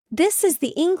This is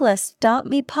the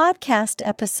English.me podcast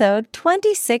episode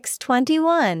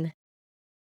 2621.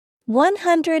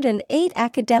 108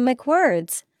 academic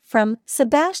words from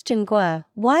Sebastian Guo.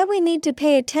 Why we need to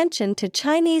pay attention to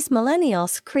Chinese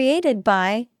millennials, created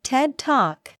by TED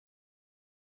Talk.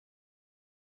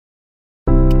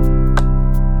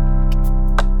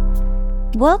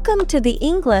 Welcome to the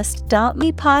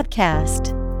English.me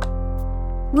podcast.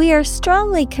 We are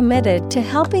strongly committed to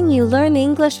helping you learn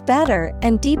English better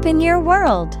and deepen your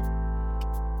world.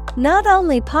 Not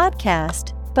only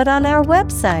podcast, but on our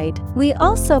website, we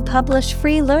also publish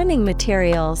free learning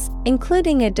materials,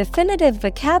 including a definitive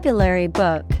vocabulary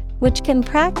book, which can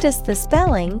practice the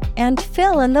spelling and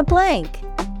fill in the blank.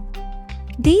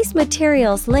 These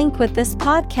materials link with this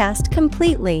podcast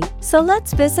completely, so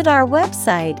let's visit our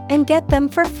website and get them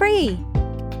for free.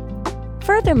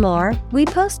 Furthermore, we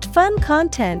post fun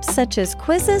content such as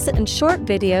quizzes and short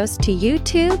videos to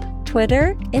YouTube,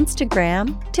 Twitter,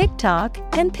 Instagram, TikTok,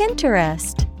 and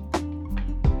Pinterest.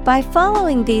 By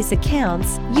following these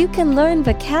accounts, you can learn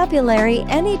vocabulary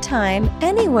anytime,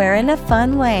 anywhere in a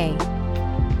fun way.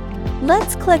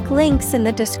 Let's click links in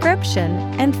the description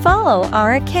and follow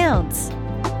our accounts.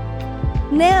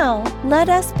 Now, let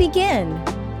us begin.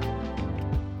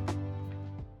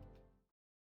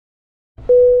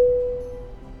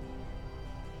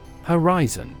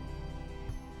 Horizon.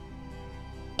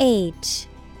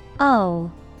 H-O-R-I-Z-O-N.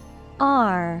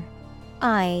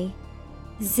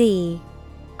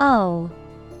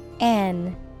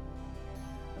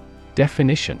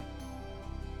 Definition: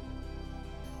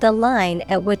 the line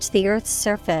at which the Earth's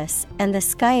surface and the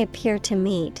sky appear to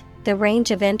meet, the range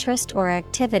of interest or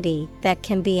activity that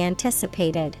can be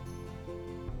anticipated.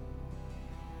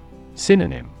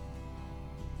 Synonym: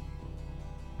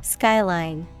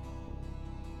 skyline,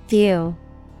 view,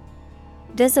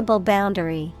 visible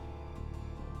boundary.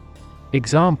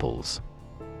 Examples: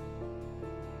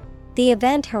 the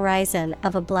event horizon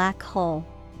of a black hole.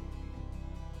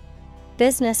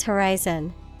 Business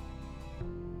horizon.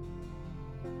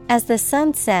 As the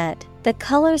sun set, the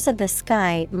colors of the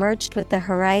sky merged with the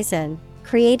horizon,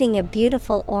 creating a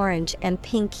beautiful orange and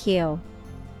pink hue.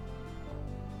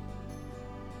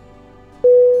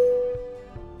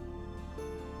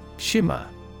 Shimmer.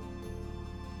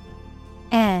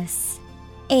 S-H-I-M-M-E-R.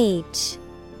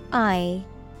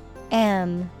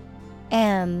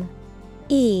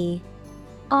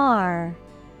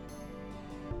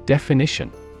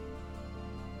 Definition: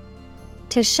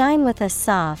 to shine with a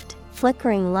soft,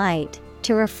 flickering light,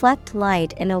 to reflect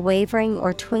light in a wavering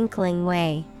or twinkling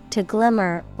way, to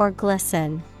glimmer or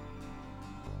glisten.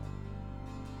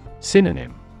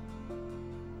 Synonym: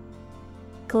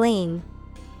 gleam,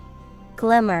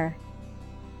 glimmer,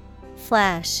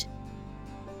 flash.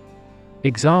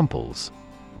 Examples: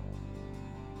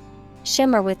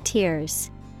 shimmer with tears.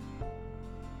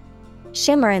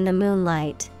 Shimmer in the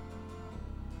moonlight.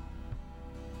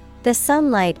 The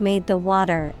sunlight made the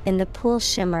water in the pool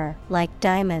shimmer like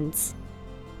diamonds.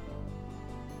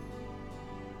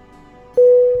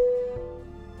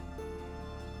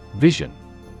 Vision.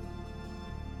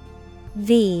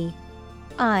 V-I-S-I-O-N.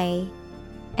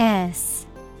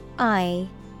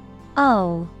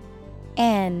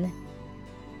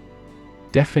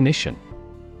 Definition: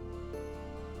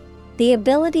 the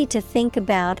ability to think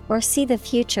about or see the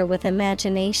future with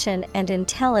imagination and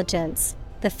intelligence,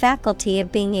 the faculty of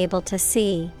being able to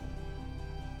see.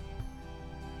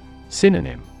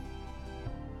 Synonym: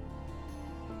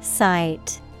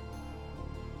 sight,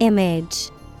 image,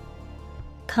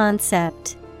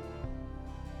 concept.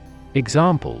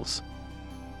 Examples: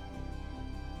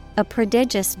 a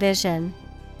prodigious vision.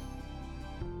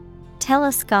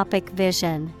 Telescopic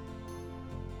vision.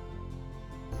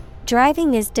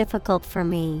 Driving is difficult for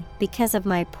me because of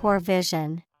my poor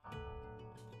vision.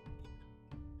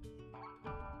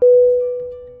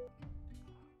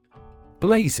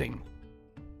 Blazing.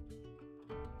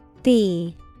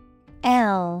 B-L-A-Z-I-N-G.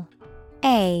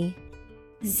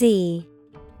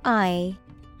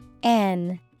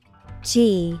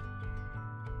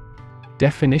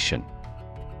 Definition: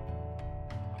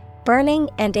 burning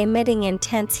and emitting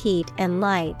intense heat and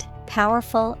light,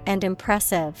 powerful and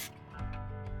impressive.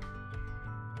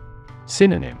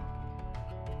 Synonym: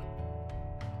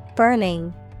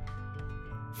 burning,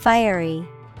 fiery,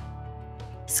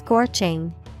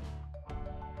 scorching.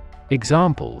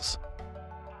 Examples: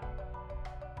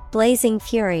 blazing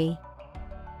fury,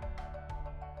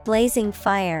 blazing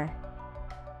fire.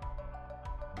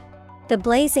 The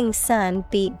blazing sun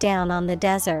beat down on the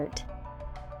desert.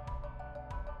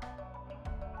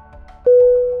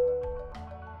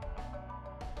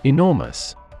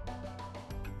 Enormous.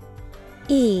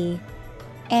 E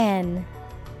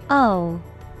N-O-R-M-O-U-S.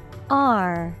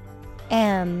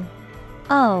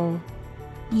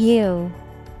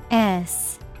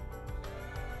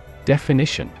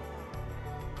 Definition: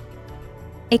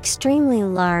 extremely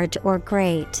large or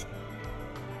great.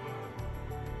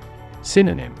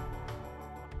 Synonym: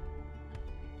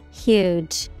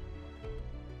 Huge,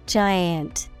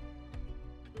 giant,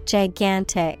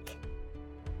 gigantic.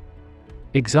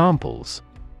 Examples: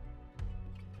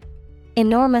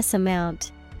 enormous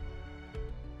amount,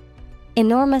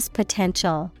 enormous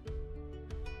potential.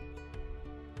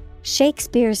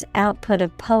 Shakespeare's output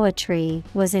of poetry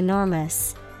was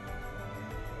enormous.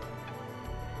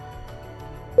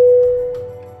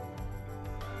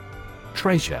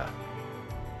 Treasure.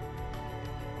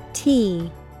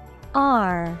 T-R-E-A-S-U-R-E.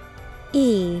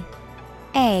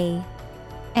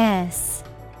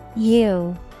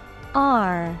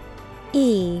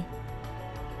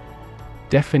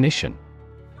 Definition: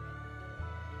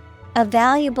 a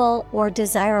valuable or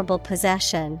desirable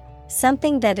possession,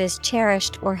 something that is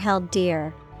cherished or held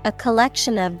dear, a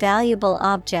collection of valuable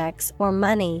objects or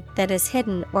money that is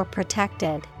hidden or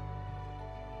protected.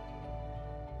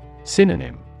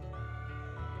 Synonym: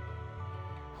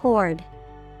 hoard,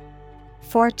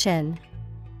 fortune,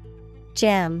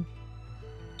 gem.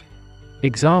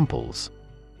 Examples: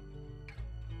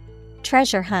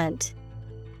 treasure hunt,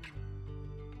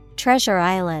 treasure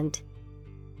island.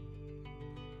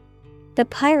 The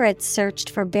pirates searched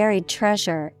for buried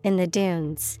treasure in the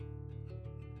dunes.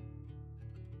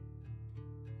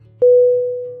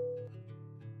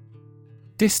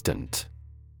 Distant.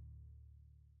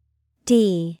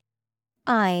 D-I-S-T-A-N-T.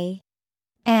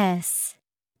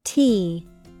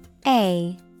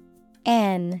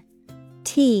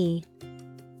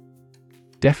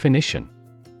 Definition: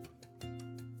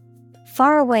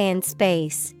 far away in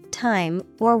space, time,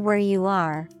 or where you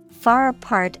are, far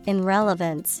apart in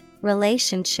relevance,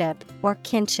 relationship, or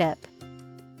kinship.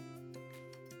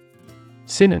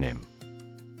 Synonym: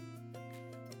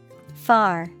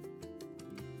 far,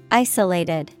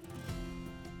 isolated,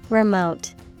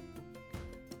 remote.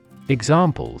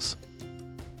 Examples: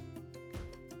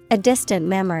 a distant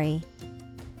memory,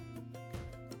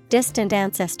 distant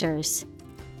ancestors.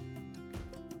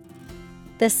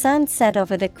 The sun set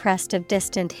over the crest of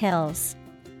distant hills.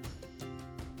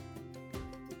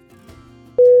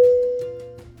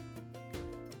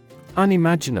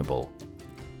 Unimaginable.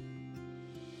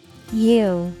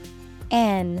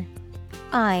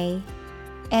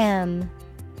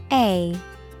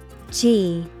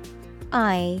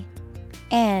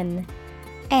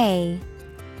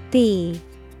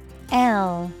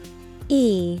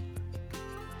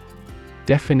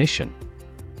 Definition: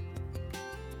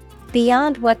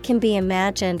 beyond what can be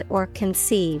imagined or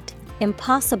conceived,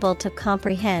 impossible to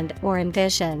comprehend or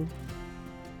envision.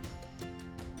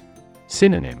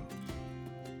 Synonym: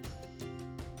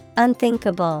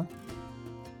 unthinkable,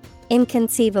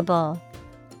 inconceivable,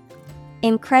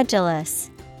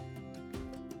 incredulous.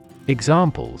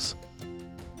 Examples: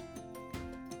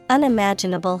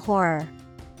 unimaginable horror,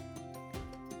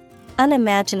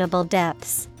 unimaginable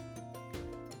depths.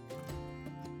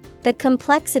 The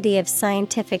complexity of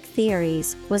scientific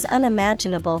theories was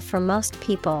unimaginable for most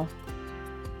people.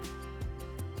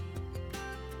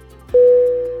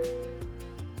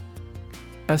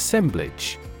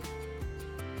 Assemblage.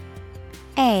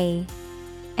 A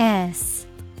S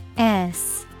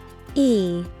S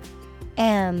E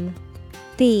M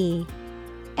B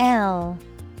L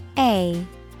A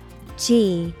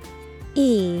G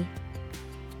E.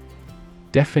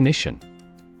 Definition: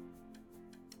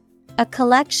 a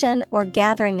collection or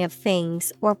gathering of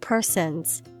things or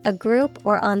persons, a group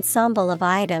or ensemble of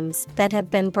items that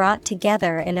have been brought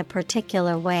together in a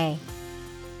particular way.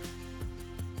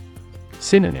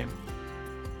 Synonym: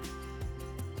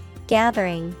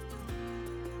 gathering,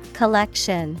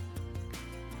 collection,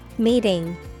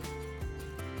 meeting.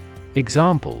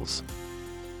 Examples: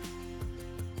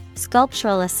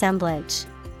 sculptural assemblage,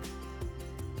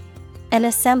 an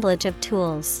assemblage of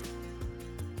tools.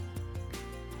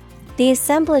 The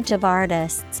assemblage of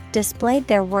artists displayed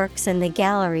their works in the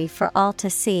gallery for all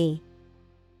to see.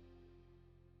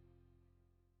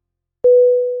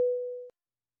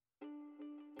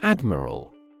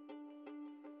 Admiral.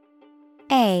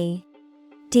 A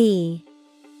D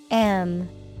M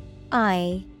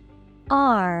I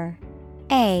R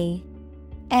A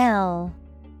L.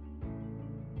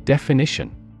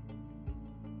 Definition: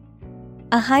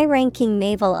 a high-ranking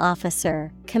naval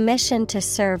officer commissioned to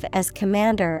serve as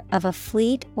commander of a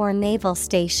fleet or naval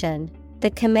station, the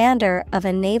commander of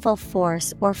a naval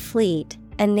force or fleet,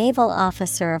 a naval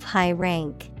officer of high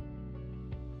rank.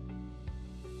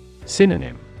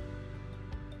 Synonym: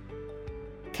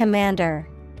 Commander,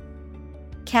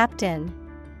 Captain,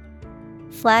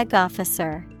 Flag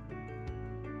officer.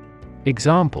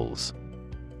 Examples: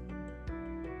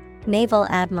 Naval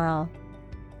Admiral,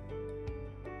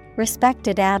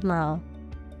 Respected Admiral.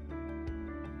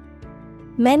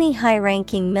 Many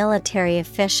high-ranking military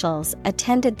officials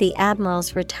attended the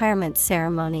Admiral's retirement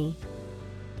ceremony.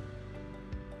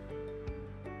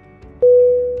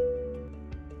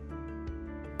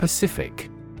 Pacific.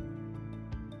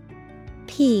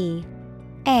 P-A-C-I-F-I-C.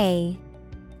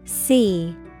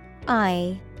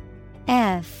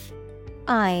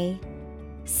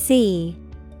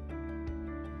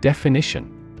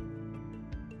 Definition: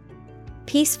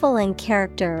 Peaceful in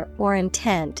character or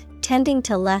intent, tending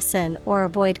to lessen or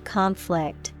avoid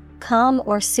conflict, calm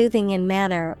or soothing in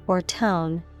manner or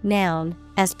tone. Noun,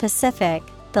 as Pacific,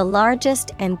 the largest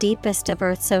and deepest of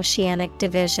Earth's oceanic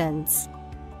divisions.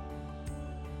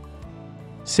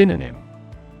 Synonym: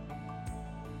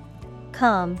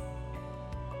 Calm,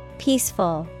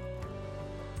 peaceful,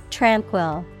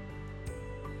 tranquil.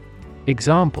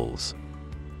 Examples: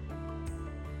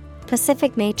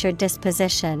 Pacific nature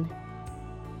disposition.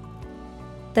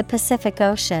 The Pacific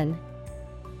Ocean.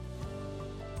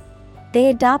 They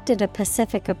adopted a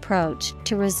pacific approach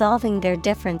to resolving their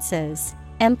differences,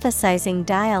 emphasizing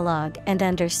dialogue and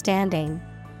understanding.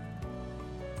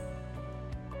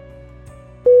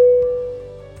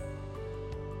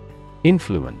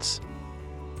 Influence.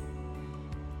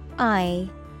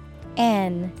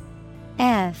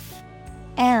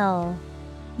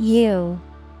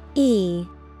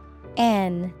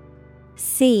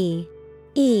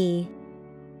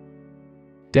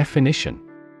 Definition: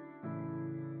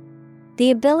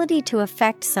 The ability to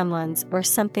affect someone's or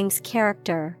something's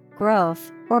character,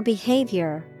 growth, or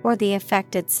behavior, or the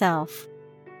effect itself.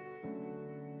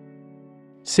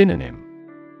 Synonym: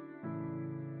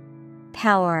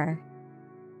 Power,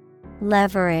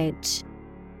 leverage,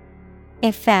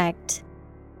 effect.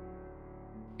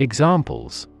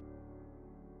 Examples: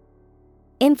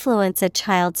 Influence a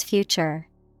child's future.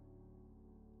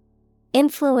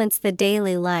 Influence the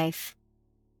daily life.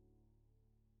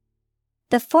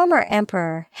 The former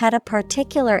emperor had a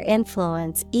particular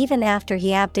influence even after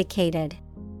he abdicated.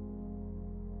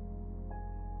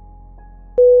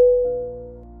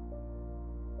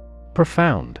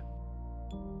 Profound.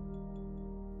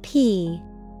 P-R-O-F-O-U-N-D.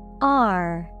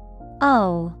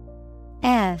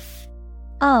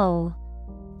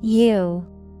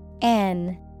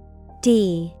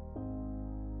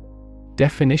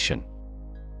 Definition: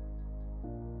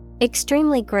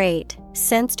 Extremely great,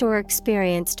 sensed or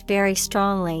experienced very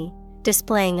strongly,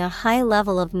 displaying a high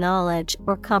level of knowledge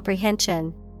or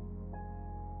comprehension.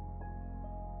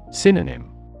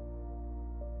 Synonym: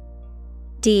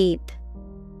 Deep,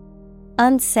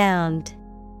 unsound,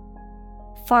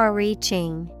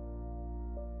 far-reaching.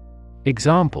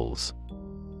 Examples: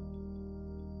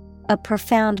 A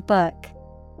profound book.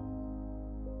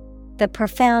 The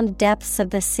profound depths of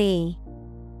the sea.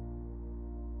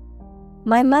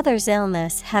 My mother's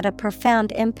illness had a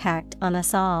profound impact on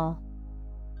us all.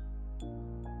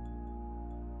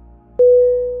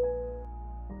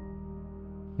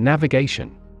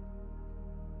 Navigation.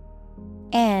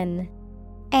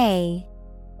 N-A-V-I-G-A-T-I-O-N.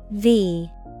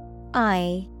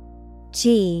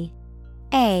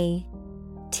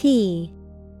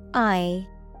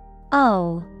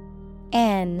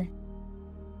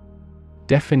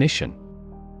 Definition: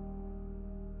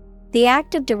 The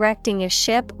act of directing a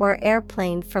ship or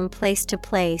airplane from place to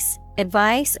place,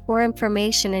 advice or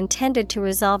information intended to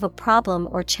resolve a problem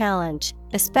or challenge,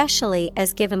 especially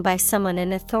as given by someone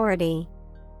in authority.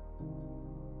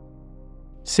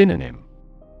 Synonym: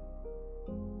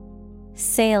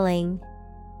 Sailing,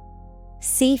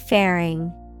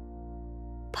 seafaring,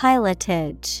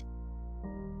 pilotage.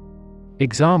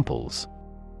 Examples: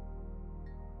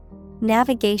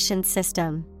 Navigation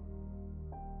system.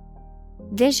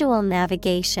 Visual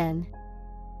navigation.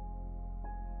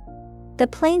 The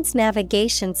plane's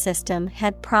navigation system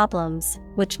had problems,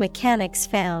 which mechanics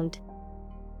found.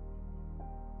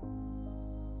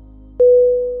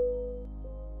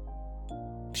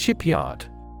 Shipyard.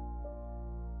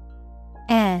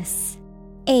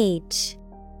 S-H-I-P-Y-A-R-D.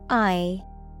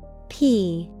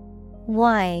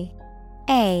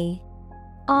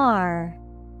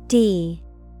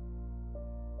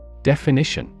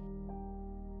 Definition: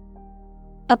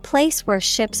 A place where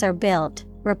ships are built,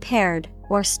 repaired,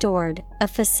 or stored, a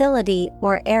facility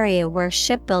or area where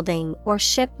shipbuilding or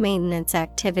ship maintenance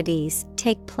activities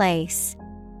take place.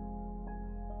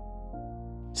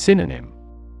 Synonym: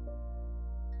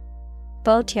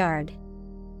 Boatyard,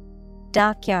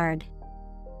 dockyard,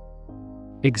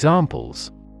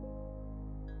 Examples: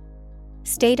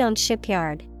 state-owned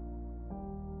shipyard,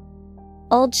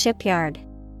 old shipyard.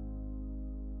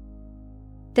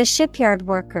 The shipyard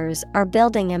workers are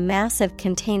building a massive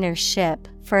container ship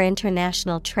for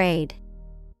international trade.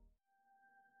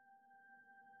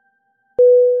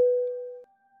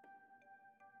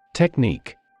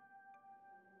 Technique.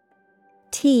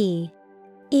 T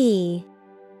E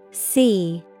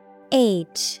C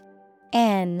H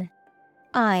N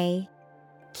I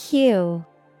Q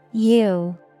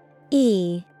U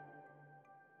E.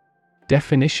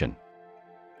 Definition: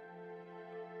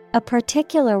 a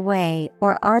particular way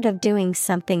or art of doing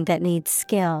something that needs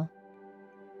skill.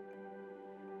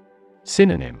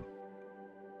 Synonym: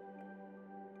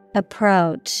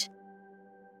 Approach,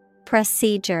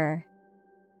 procedure,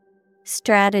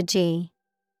 strategy.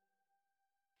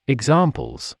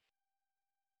 Examples: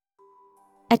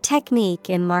 a technique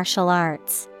in martial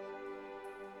arts.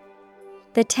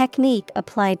 The technique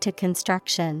applied to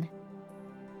construction.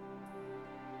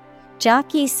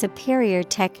 Jockey's superior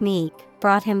technique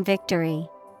brought him victory.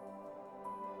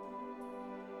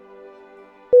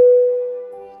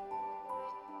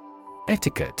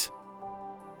 Etiquette.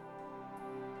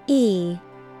 E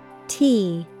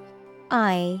T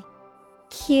I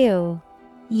Q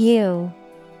U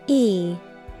E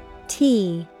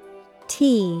T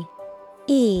T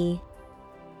E.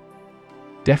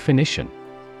 Definition: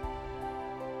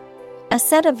 a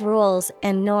set of rules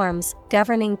and norms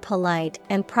governing polite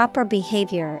and proper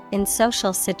behavior in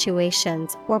social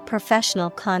situations or professional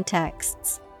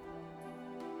contexts.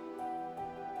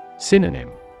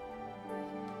 Synonym: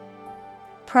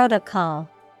 Protocol,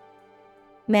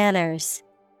 manners,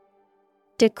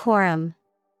 decorum.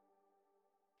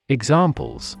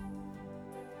 Examples: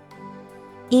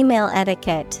 email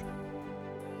etiquette,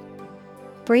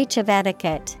 breach of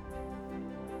etiquette.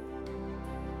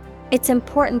 It's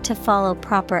important to follow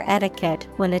proper etiquette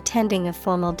when attending a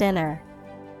formal dinner.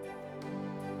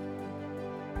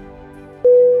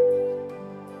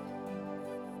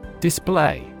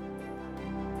 Display.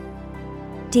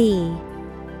 D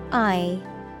I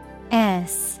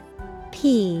S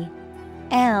P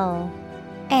L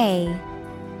A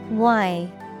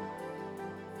Y.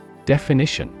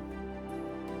 Definition: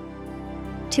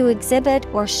 to exhibit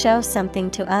or show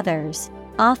something to others,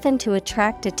 often to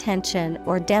attract attention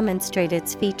or demonstrate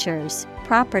its features,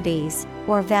 properties,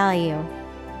 or value.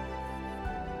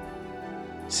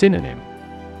 Synonym: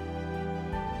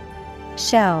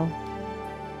 show,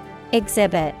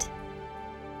 exhibit,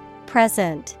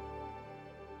 present.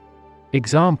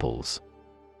 Examples: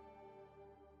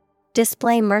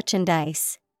 display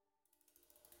merchandise,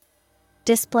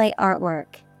 display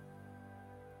artwork.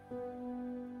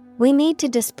 We need to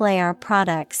display our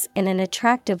products in an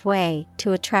attractive way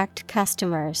to attract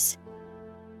customers.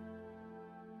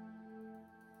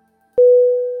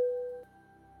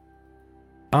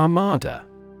 Armada.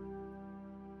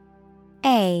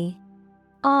 A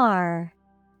R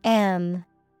M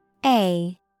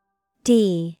A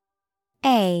D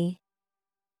A.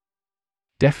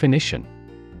 Definition: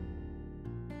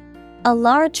 a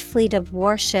large fleet of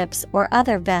warships or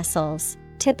other vessels,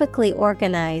 typically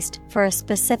organized for a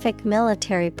specific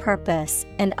military purpose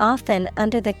and often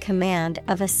under the command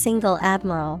of a single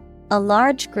admiral, a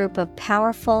large group of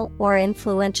powerful or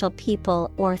influential people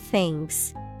or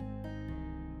things.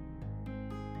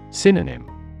 Synonym: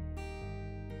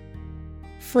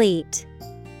 fleet,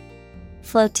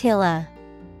 flotilla,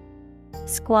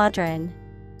 squadron.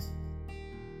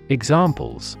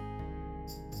 Examples: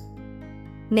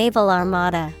 naval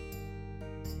armada,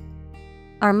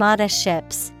 armada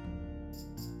ships.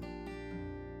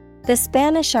 The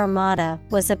Spanish Armada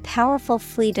was a powerful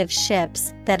fleet of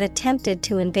ships that attempted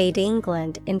to invade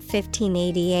England in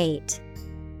 1588.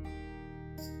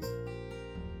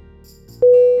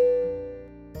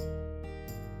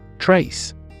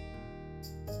 Trace.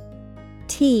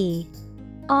 T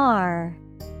R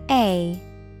A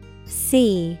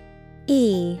C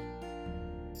E.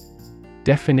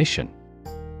 Definition: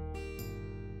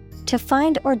 to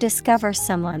find or discover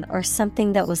someone or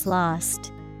something that was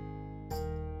lost.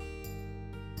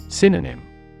 Synonym: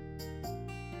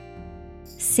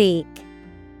 seek,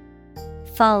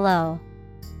 follow,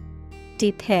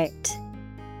 depict.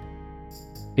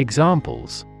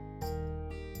 Examples: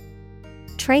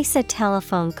 trace a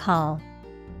telephone call,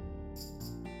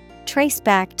 trace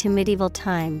back to medieval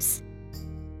times.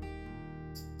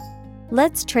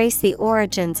 Let's trace the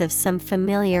origins of some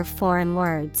familiar foreign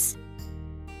words.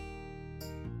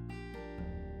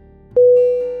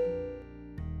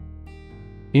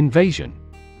 Invasion.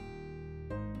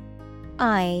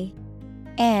 I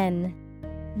N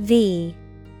V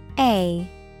A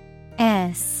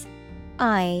S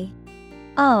I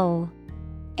O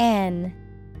N.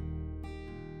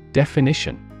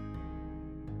 Definition: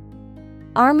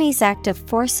 Armies act of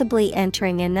forcibly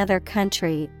entering another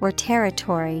country or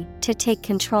territory to take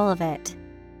control of it.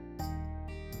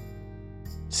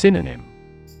 Synonym: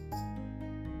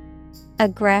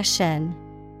 Aggression,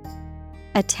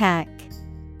 attack,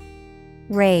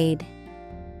 raid.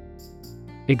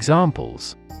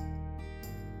 Examples: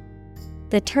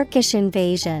 The Turkish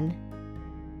invasion,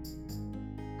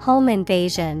 home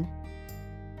invasion.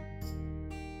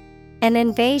 An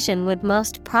invasion would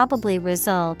most probably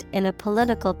result in a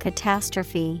political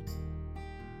catastrophe.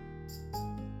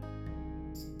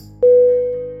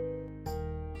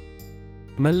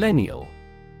 Millennial.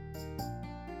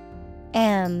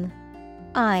 M-I-L-L-E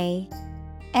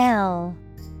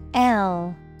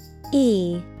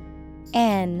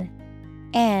N-N-I-A-L.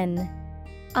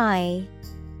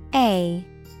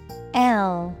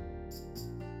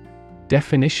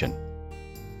 Definition: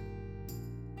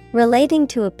 Relating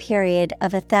to a period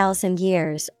of 1,000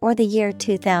 years or the year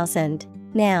 2000.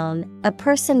 Noun, a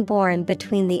person born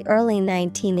between the early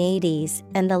 1980s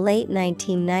and the late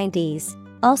 1990s,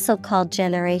 also called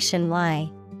Generation Y.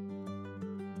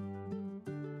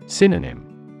 Synonym: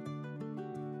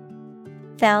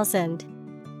 Thousand.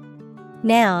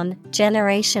 Noun,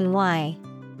 Generation Y.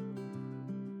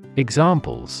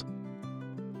 Examples: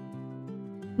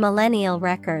 Millennial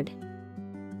record.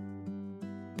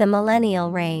 The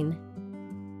millennial reign.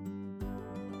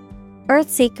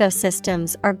 Earth's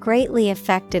ecosystems are greatly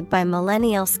affected by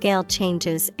millennial scale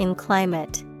changes in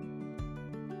climate.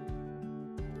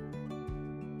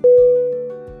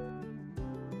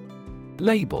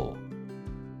 Label.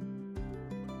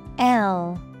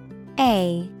 L-A-B-E-L.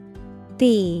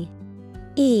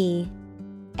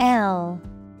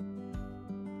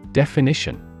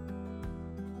 Definition: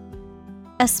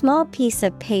 A small piece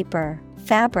of paper,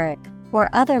 fabric, or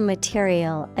other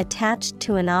material attached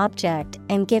to an object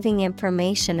and giving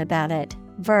information about it.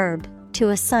 Verb, to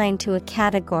assign to a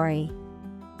category.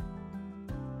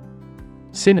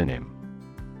 Synonym: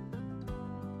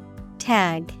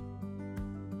 Tag,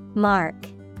 mark,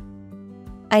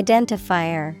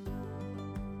 identifier.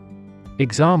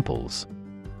 Examples: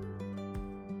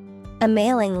 A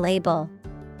mailing label.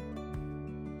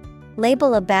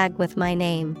 Label a bag with my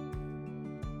name.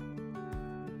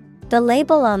 The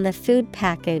label on the food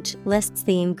package lists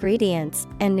the ingredients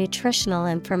and nutritional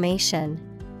information.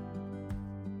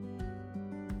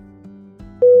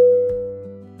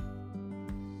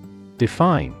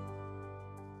 Define.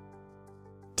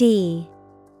 D-E-F-I-N-E.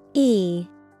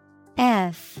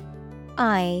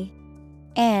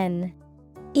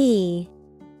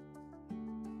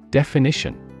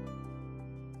 Definition: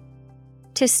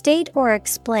 To state or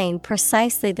explain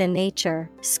precisely the nature,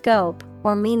 scope,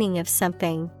 or meaning of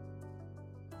something.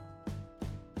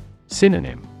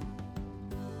 Synonym: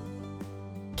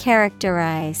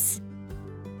 Characterize,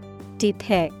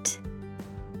 depict,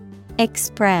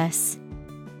 express.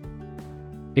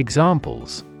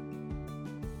 Examples: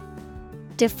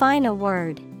 Define a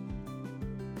word.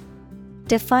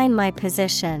 Define my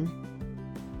position.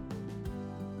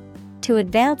 To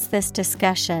advance this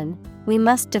discussion, we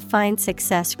must define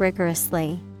success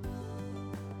rigorously.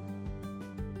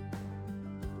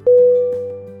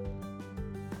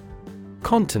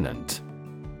 Continent.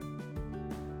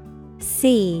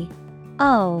 C-O-N-T-I-N-E-N-T.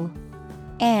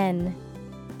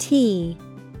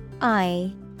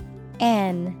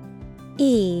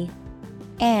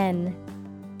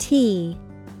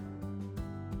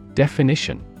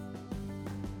 Definition: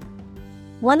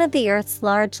 One of the Earth's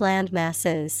large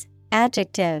landmasses.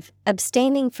 Adjective,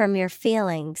 abstaining from your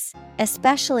feelings,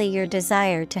 especially your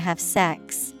desire to have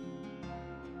sex.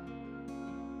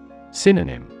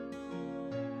 Synonym: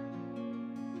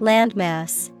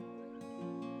 Landmass.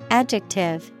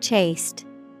 Adjective, chaste.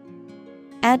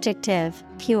 Adjective,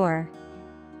 pure.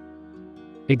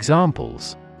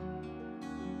 Examples: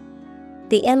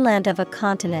 The inland of a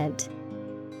continent.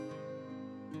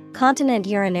 Continent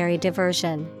urinary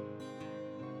diversion.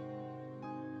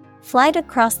 Flight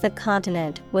across the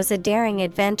continent was a daring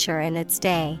adventure in its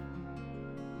day.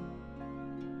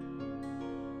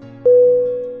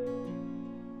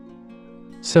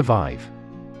 Survive.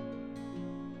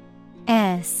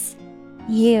 S-U-R-V-I-V-E.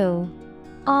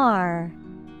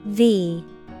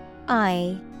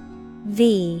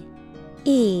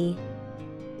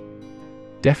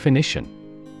 Definition: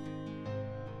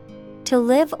 To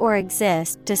live or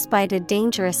exist despite a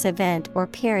dangerous event or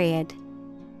period.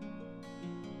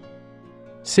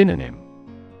 Synonym: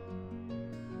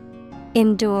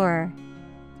 Endure,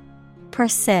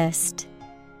 persist,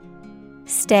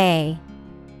 Stay.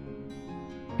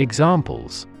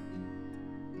 Examples: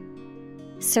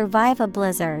 Survive a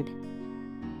blizzard.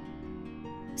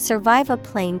 Survive a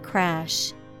plane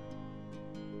crash.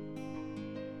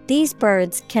 These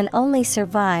birds can only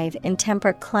survive in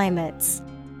temperate climates.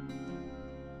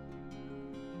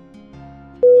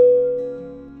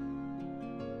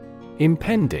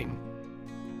 Impending.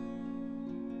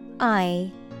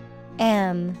 I-M-P-E-N-D-I-N-G.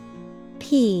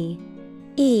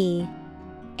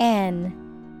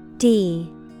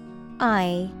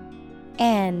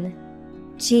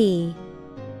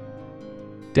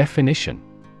 Definition: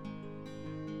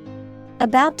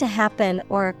 About to happen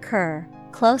or occur,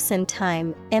 close in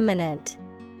time, imminent.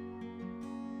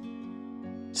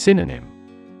 Synonym: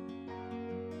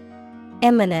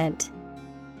 Imminent,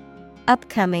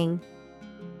 upcoming,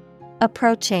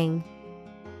 approaching.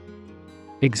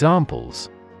 Examples: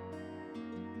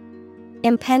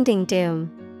 Impending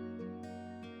doom.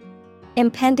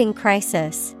 Impending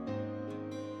crisis.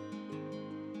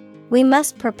 We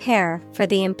must prepare for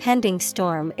the impending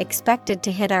storm expected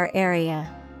to hit our area.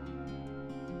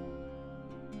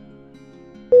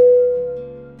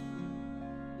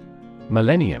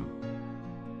 Millennium.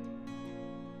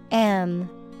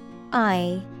 M-I-L-L-E-N-N-I-U-M.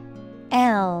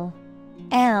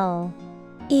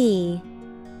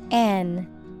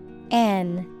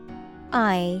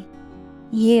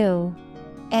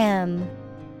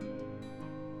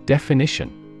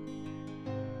 Definition: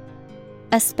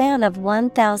 A span of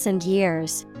 1,000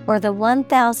 years, or the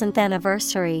 1,000th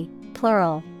anniversary,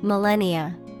 plural,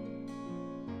 millennia.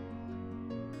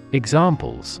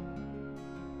 Examples: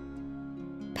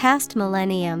 Past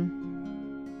millennium.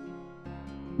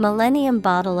 Millennium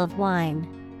bottle of wine.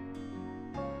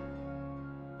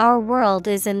 Our world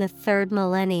is in the third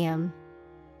millennium.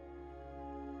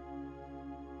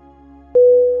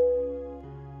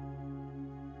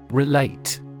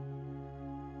 Relate.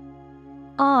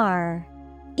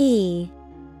 R-E-L-A-T-E.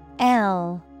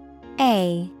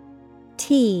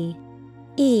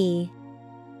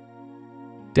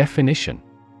 Definition: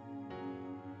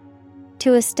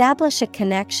 To establish a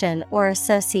connection or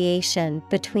association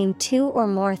between two or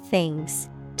more things,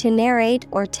 to narrate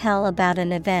or tell about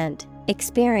an event,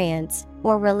 experience,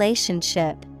 or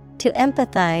relationship, to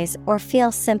empathize or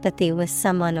feel sympathy with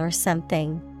someone or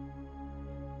something.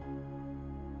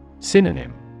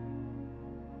 Synonym: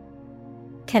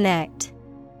 Connect,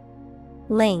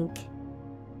 link,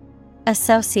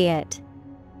 associate.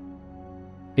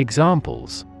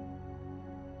 Examples: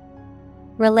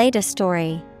 Relate a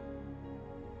story.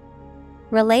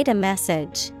 Relate a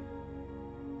message.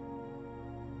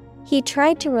 He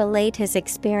tried to relate his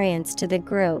experience to the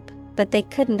group, but they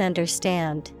couldn't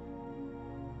understand.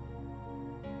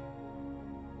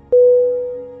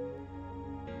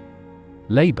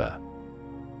 Labor.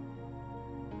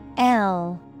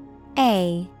 L-A-B-O-R.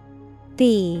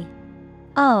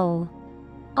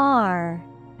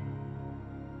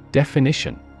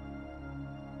 Definition: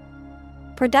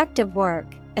 Productive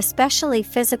work, especially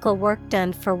physical work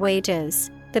done for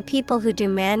wages, the people who do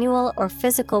manual or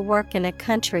physical work in a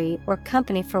country or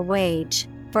company for wage.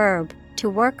 Verb, to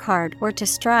work hard or to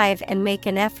strive and make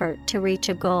an effort to reach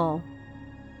a goal.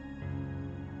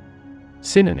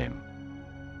 Synonym: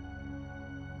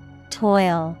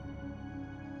 Toil,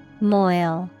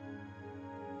 moil,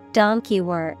 donkey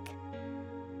work.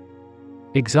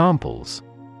 Examples: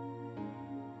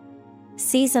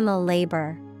 Seasonal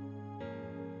labor.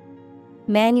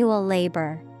 Manual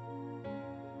labor.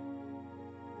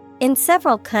 In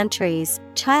several countries,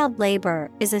 child labor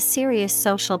is a serious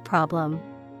social problem.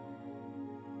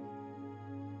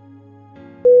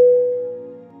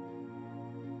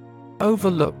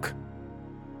 Overlook.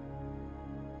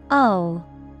 O-V-E-R-L-O-O-K.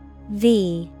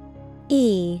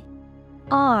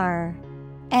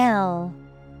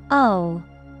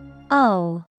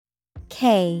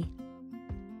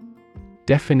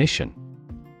 Definition: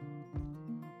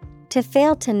 To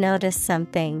fail to notice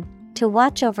something, to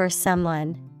watch over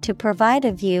someone, to provide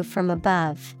a view from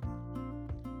above.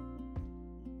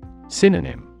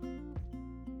 Synonym: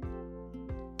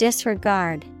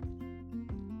 Disregard,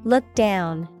 look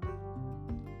down,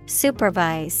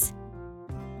 supervise.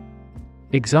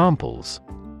 Examples: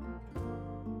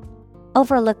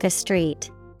 Overlook a street.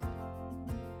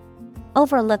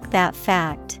 Overlook that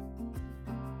fact.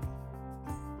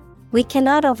 We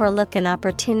cannot overlook an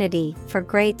opportunity for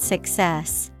great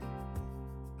success.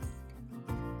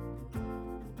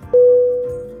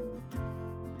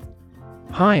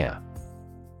 Hire.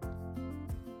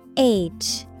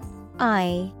 H-I-R-E.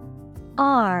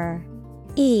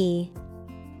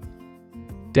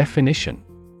 Definition: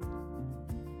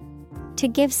 To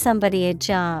give somebody a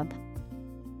job.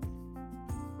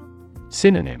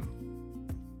 Synonym: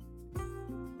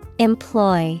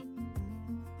 employ,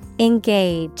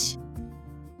 engage,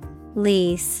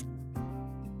 lease.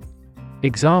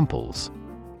 Examples: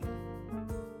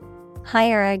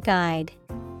 Hire a guide.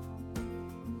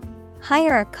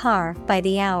 Hire a car by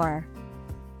the hour.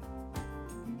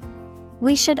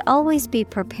 We should always be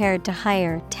prepared to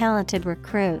hire talented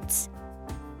recruits.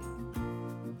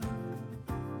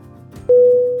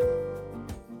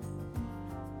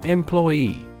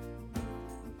 Employee.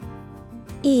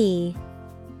 E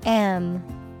M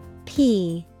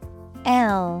P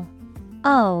L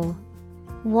O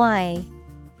Y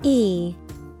E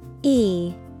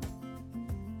E.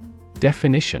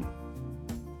 Definition: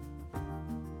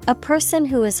 A person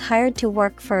who is hired to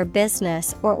work for a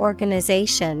business or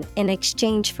organization in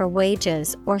exchange for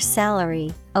wages or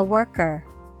salary, a worker.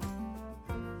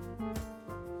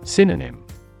 Synonym: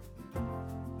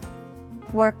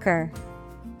 Worker,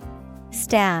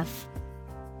 staff,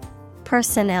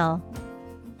 personnel.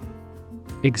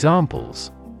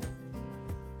 Examples: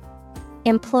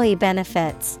 Employee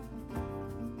benefits.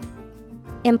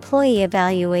 Employee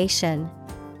evaluation.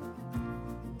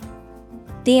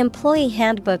 The employee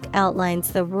handbook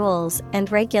outlines the rules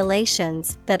and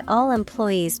regulations that all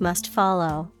employees must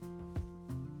follow.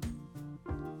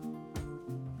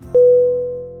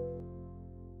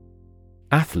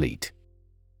 Athlete.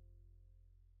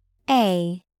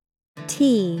 A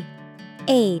T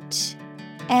H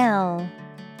L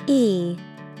E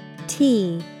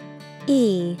T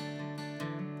E.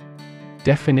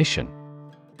 Definition: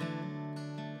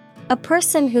 A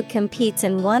person who competes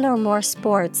in one or more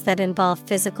sports that involve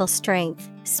physical strength,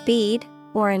 speed,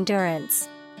 or endurance.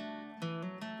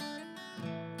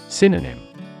 Synonym: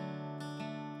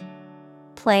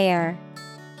 Player,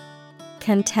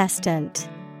 contestant,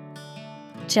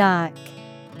 jock.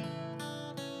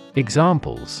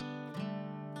 Examples: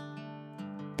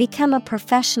 Become a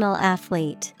professional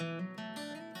athlete.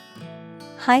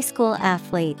 High school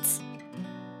athletes.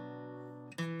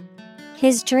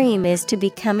 His dream is to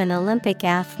become an Olympic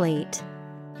athlete.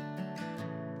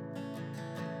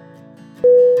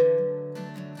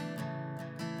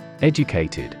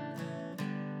 Educated.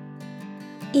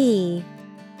 E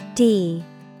D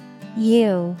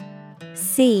U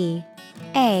C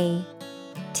A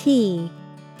T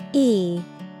E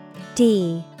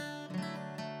D.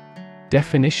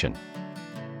 Definition: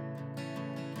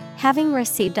 Having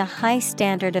received a high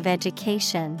standard of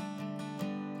education.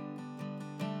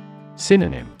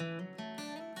 Synonym: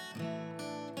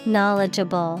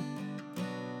 Knowledgeable,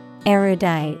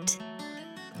 erudite,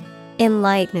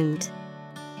 enlightened.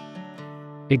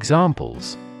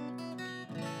 Examples: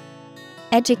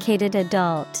 Educated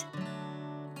adult.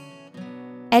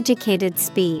 Educated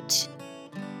speech.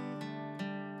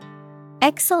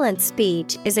 Excellent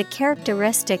speech is a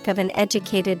characteristic of an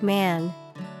educated man.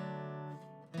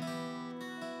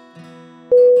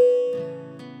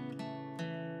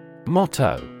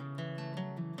 Motto.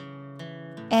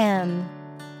 M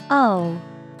O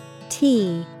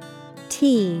T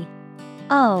T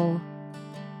O.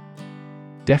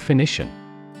 Definition: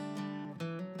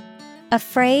 A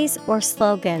phrase or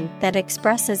slogan that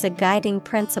expresses a guiding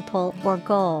principle or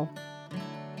goal.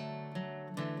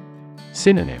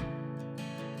 Synonym: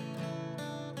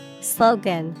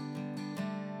 Slogan,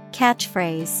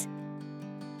 catchphrase,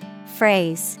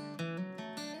 phrase.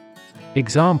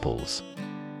 Examples: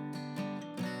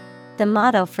 The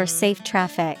motto for safe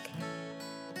traffic.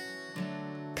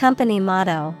 Company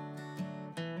motto.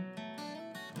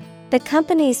 The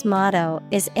company's motto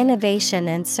is innovation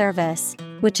and service,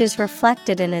 which is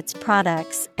reflected in its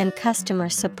products and customer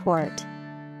support.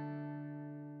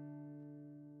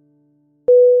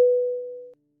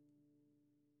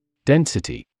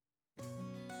 Density.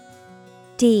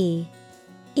 D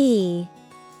E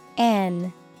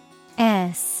N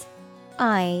S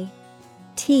I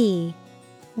T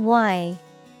Y.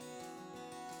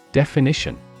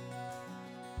 Definition: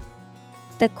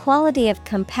 The quality of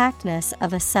compactness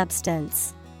of a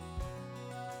substance.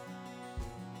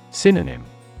 Synonym: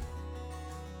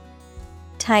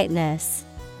 Tightness,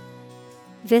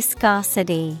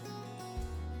 viscosity.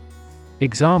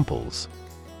 Examples: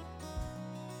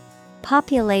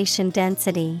 Population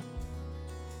density.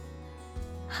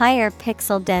 Higher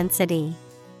pixel density.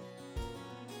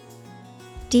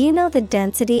 Do you know the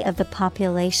density of the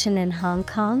population in Hong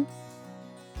Kong?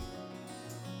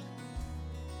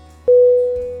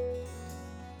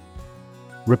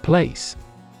 Replace.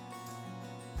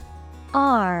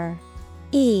 R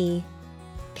E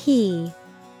P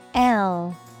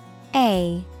L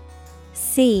A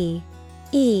C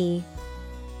E.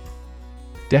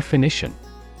 Definition: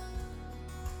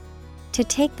 to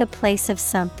take the place of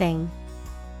something.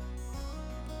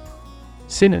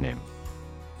 Synonym: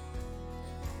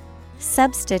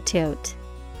 Substitute,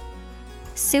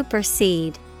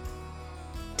 supersede,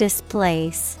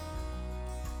 displace.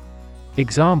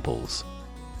 Examples: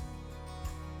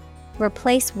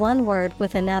 Replace one word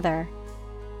with another.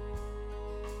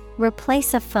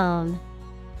 Replace a phone.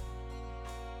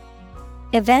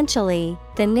 Eventually,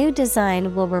 the new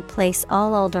design will replace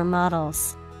all older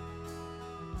models.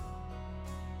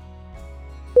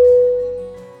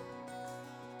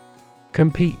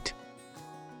 Compete.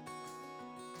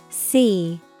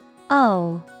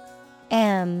 C-O-M-P-E-T-E.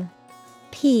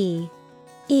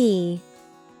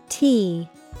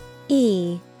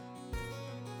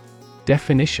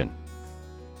 Definition: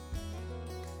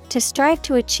 To strive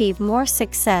to achieve more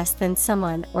success than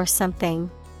someone or something.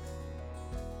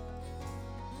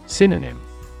 Synonym: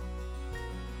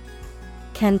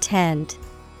 Contend,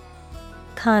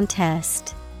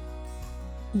 contest,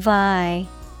 vie.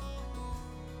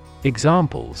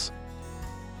 Examples: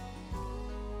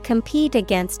 Compete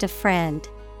against a friend.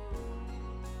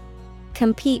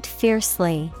 Compete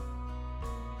fiercely.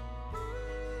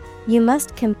 You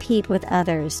must compete with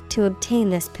others to obtain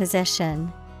this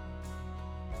position.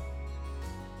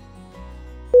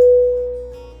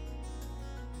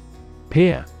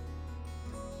 Peer.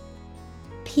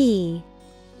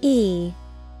 P-E-E-R.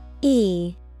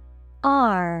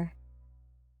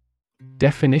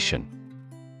 Definition: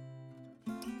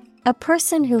 A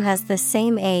person who has the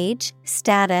same age,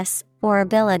 status, or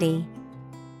ability.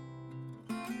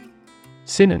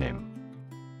 Synonym: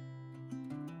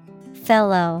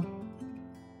 Fellow,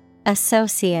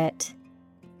 associate,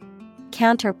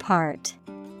 counterpart.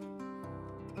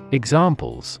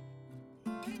 Examples: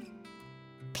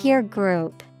 Peer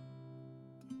group.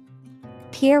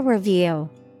 Peer review.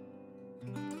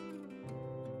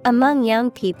 Among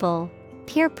young people,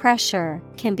 peer pressure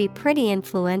can be pretty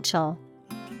influential.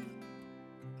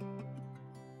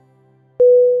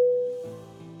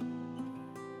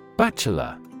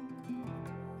 Bachelor.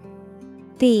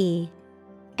 B-A-C-H-E-L-O-R.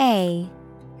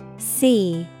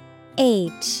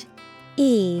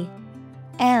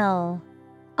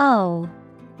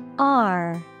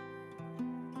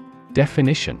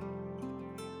 Definition: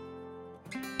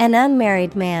 An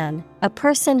unmarried man, a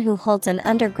person who holds an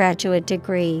undergraduate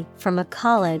degree from a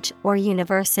college or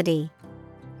university.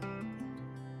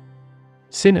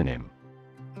 Synonym: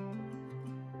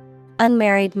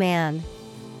 Unmarried man.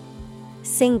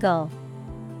 Single.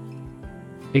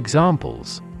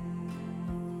 Examples: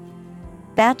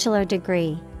 Bachelor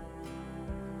degree.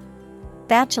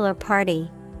 Bachelor party.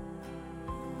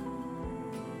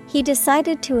 He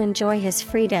decided to enjoy his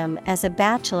freedom as a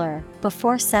bachelor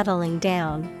before settling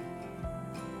down.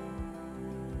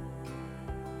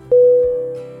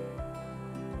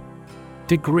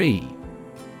 Degree.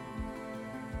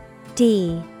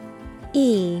 D-E-G-R-E-E.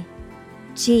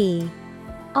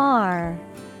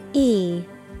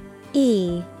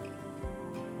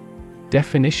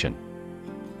 Definition: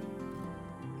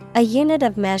 A unit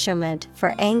of measurement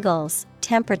for angles,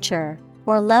 temperature,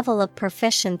 or level of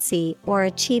proficiency or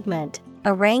achievement,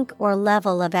 a rank or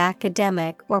level of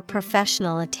academic or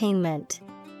professional attainment.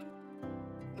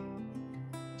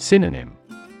 Synonym: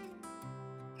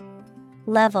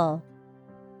 Level,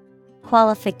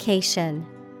 qualification,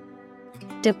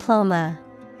 diploma.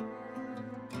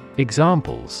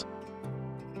 Examples: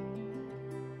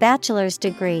 Bachelor's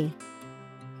degree.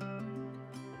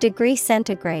 Degree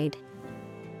centigrade.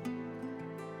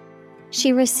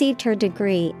 She received her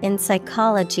degree in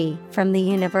psychology from the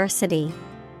university.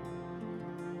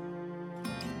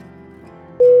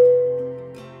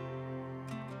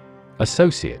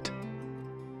 Associate.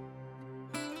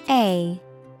 A-S-S-O-C-I-A-T-E.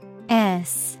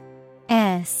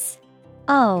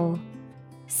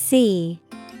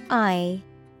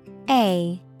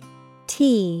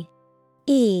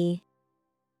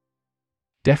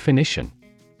 Definition: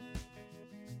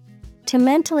 To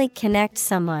mentally connect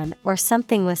someone or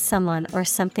something with someone or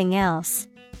something else.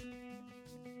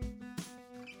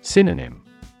 Synonym: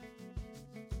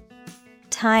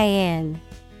 Tie in,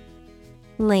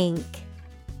 link,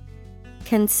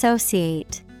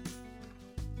 consociate.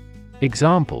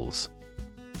 Examples: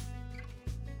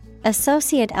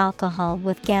 Associate alcohol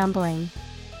with gambling.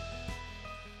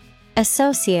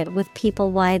 Associate with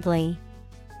people widely.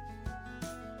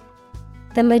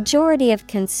 The majority of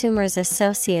consumers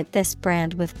associate this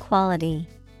brand with quality.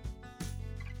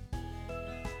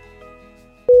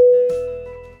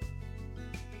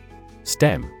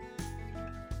 STEM.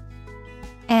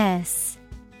 S-T-E-M.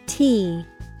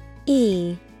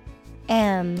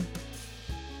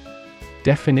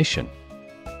 Definition: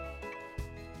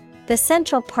 The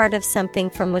central part of something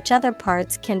from which other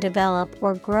parts can develop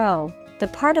or grow, the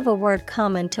part of a word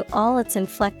common to all its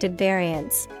inflected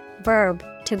variants. Verb,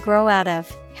 to grow out of,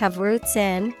 have roots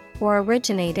in, or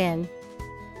originate in.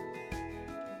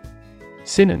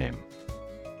 Synonym: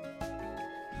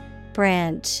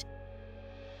 Branch,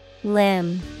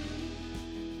 limb.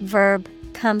 Verb,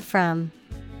 come from.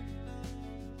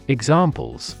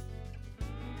 Examples: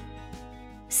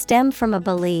 Stem from a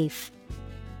belief.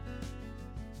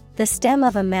 The stem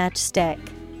of a matchstick.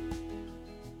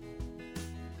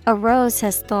 A rose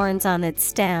has thorns on its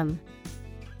stem.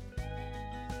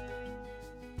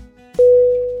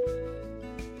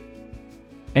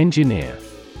 Engineer.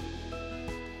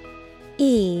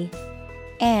 E-N-G-I-N-E-E-R.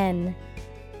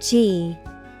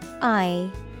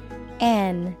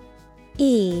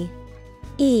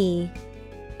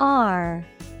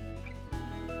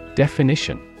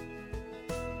 Definition: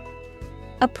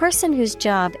 a person whose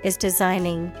job is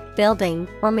designing, building,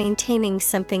 or maintaining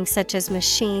something such as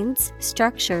machines,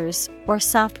 structures, or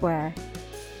software.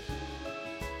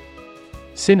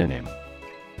 Synonym: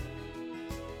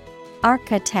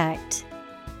 Architect,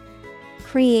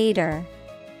 creator,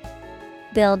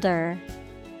 builder.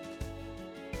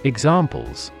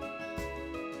 Examples: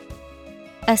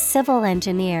 A civil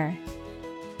engineer.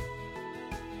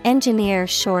 Engineer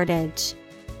shortage.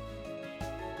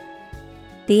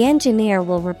 The engineer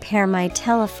will repair my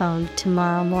telephone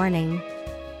tomorrow morning.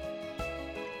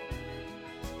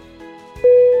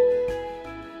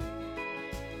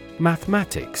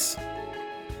 Mathematics.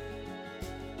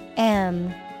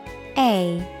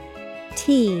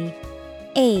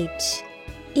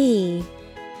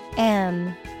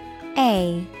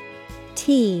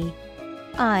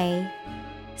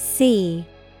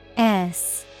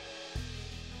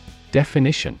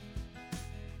 Definition: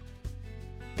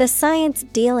 the science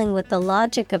dealing with the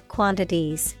logic of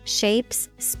quantities, shapes,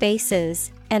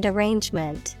 spaces, and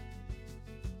arrangement.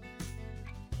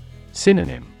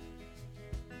 Synonym: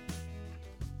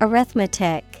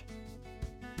 Arithmetic,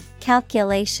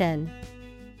 calculation,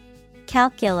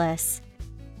 calculus.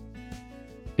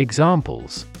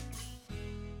 Examples: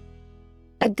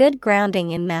 a good grounding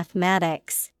in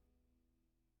mathematics.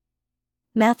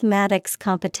 Mathematics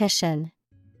competition.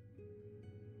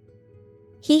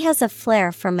 He has a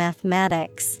flair for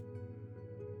mathematics.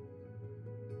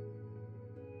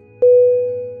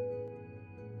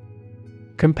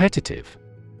 Competitive.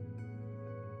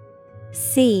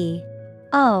 C-O-M-P-E-T-I-V-E.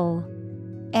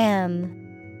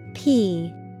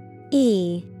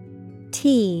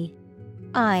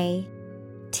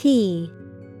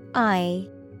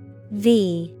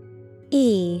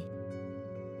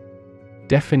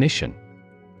 Definition: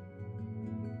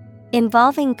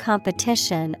 involving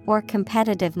competition or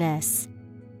competitiveness.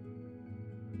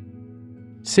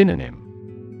 Synonym: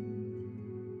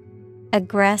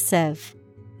 aggressive,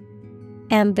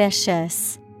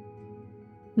 ambitious,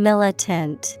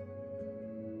 militant.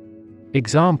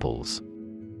 Examples: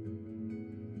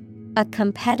 a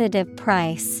competitive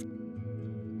price.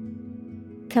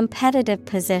 Competitive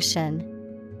position.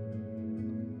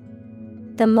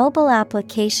 The mobile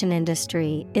application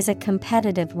industry is a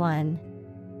competitive one.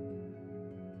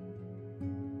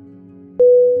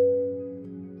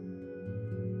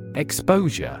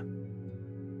 Exposure.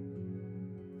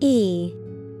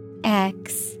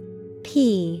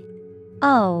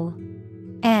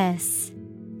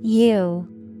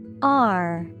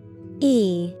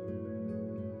 E-X-P-O-S-U-R-E.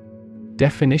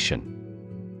 Definition: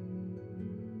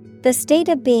 the state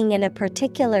of being in a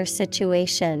particular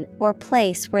situation or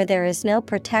place where there is no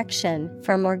protection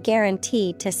from or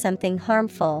guarantee to something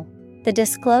harmful, the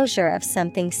disclosure of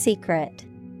something secret.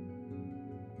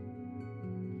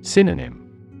 Synonym: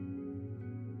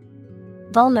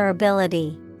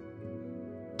 vulnerability,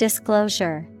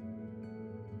 disclosure,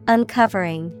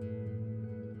 uncovering.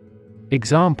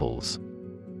 Examples: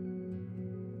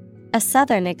 a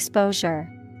southern exposure.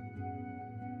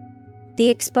 The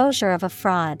exposure of a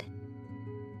fraud.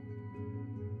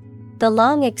 The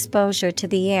long exposure to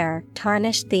the air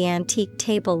tarnished the antique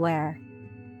tableware.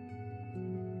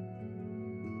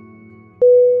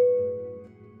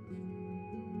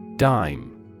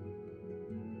 Dime.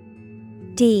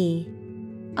 D-I-M-E.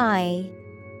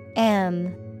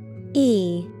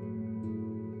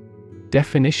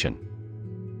 Definition: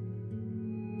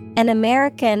 an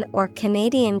American or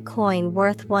Canadian coin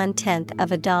worth 1/10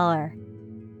 of a dollar.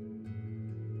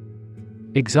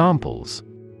 Examples: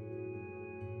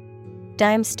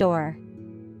 dime store.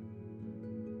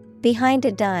 Behind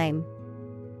a dime.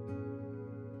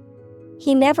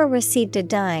 He never received a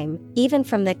dime, even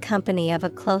from the company of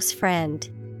a close friend.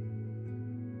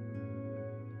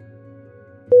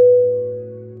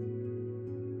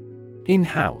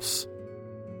 In-house.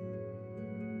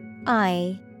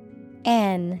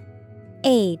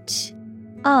 INHOUSE.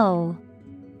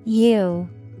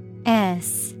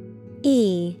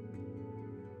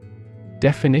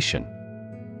 Definition.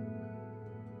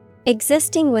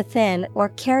 Existing within or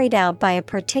carried out by a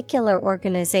particular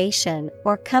organization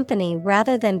or company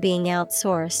rather than being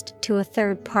outsourced to a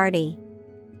third party.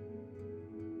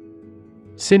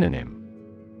 Synonym.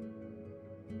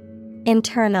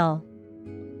 Internal,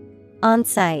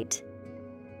 on-site,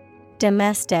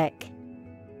 domestic.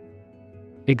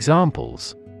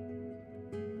 Examples.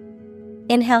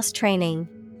 In-house training,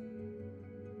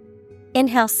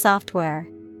 in-house software.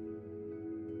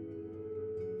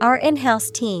 Our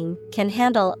in-house team can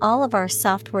handle all of our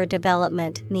software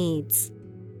development needs.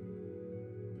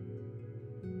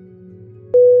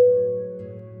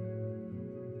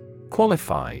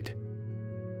 Qualified.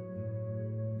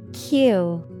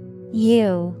 Qualified.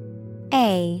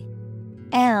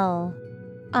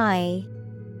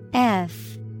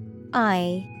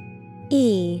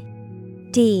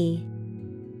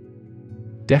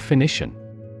 Definition.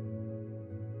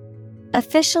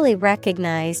 Officially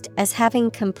recognized as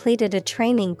having completed a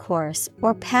training course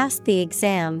or passed the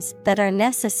exams that are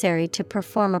necessary to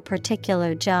perform a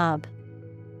particular job.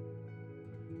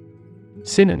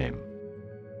 Synonym.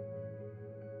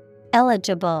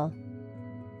 Eligible,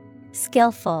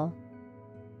 skillful,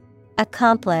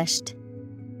 accomplished.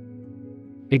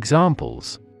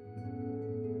 Examples.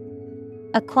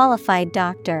 A qualified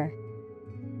doctor,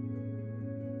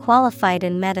 qualified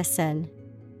in medicine.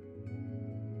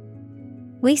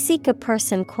 We seek a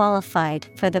person qualified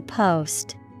for the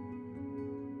post.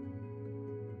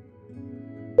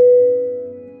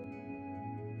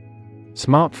 Smartphone.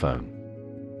 SMARTPHONE.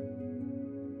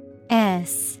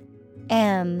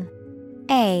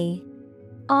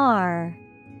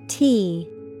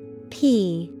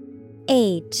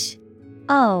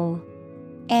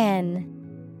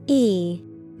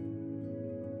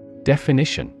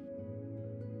 Definition.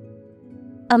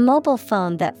 A mobile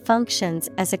phone that functions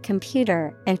as a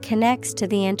computer and connects to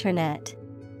the internet.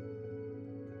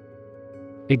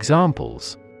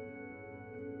 Examples.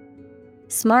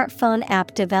 Smartphone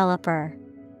app developer,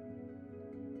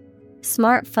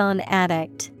 smartphone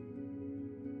addict.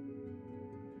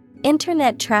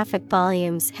 Internet traffic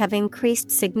volumes have increased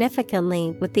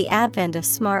significantly with the advent of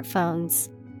smartphones.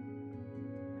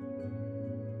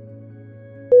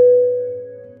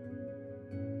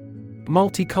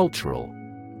 Multicultural.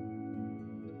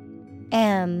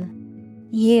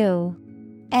 MULTICULTURAL.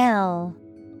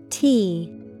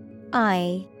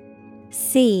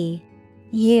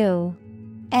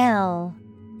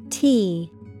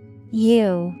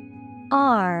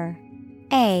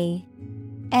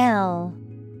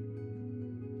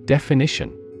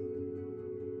 Definition.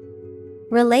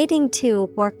 Relating to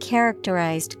or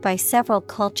characterized by several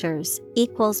cultures,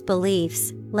 equals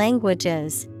beliefs,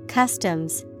 languages,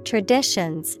 customs,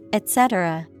 traditions,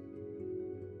 etc.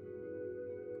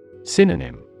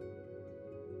 Synonym.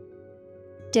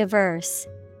 Diverse,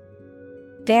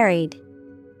 varied,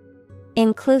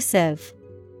 inclusive.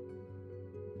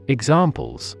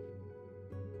 Examples.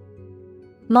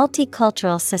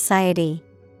 Multicultural society,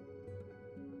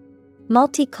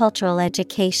 multicultural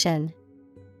education.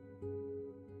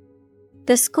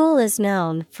 The school is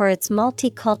known for its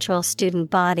multicultural student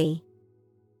body.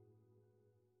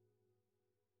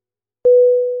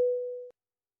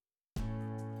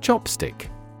 Chopstick.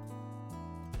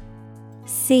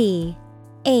 CHOPSTICK.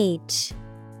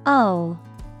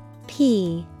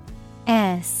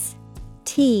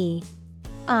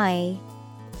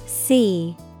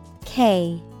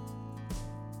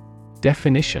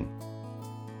 Definition.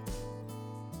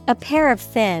 A pair of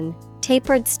thin,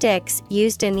 tapered sticks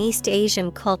used in East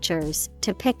Asian cultures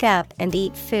to pick up and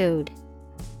eat food.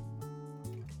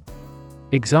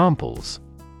 Examples.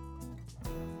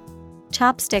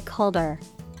 Chopstick holder,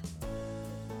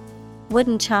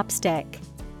 wooden chopstick.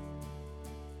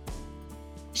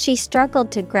 She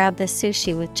struggled to grab the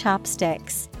sushi with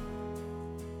chopsticks.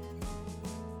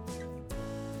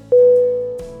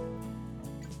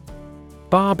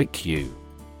 Barbecue.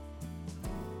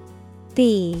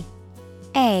 BARBECUE.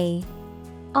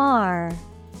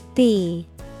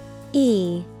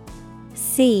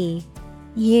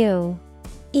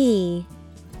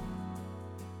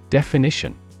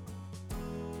 Definition.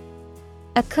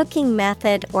 A cooking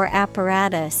method or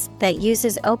apparatus that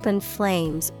uses open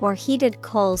flames or heated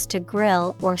coals to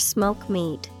grill or smoke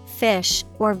meat, fish,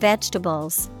 or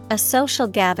vegetables. A social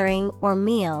gathering or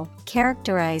meal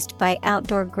characterized by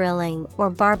outdoor grilling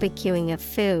or barbecuing of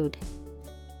food.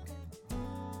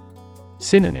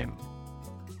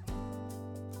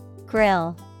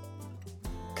 grill,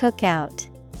 cookout,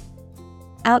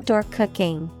 outdoor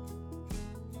cooking.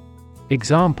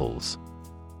 Examples: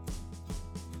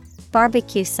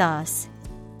 Barbecue sauce,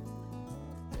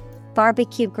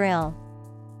 barbecue grill.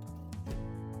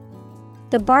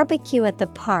 The barbecue at the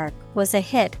park was a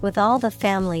hit with all the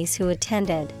families who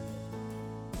attended.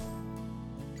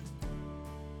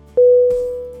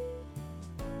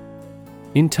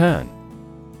 Intern.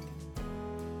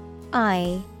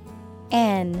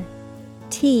 INTERN.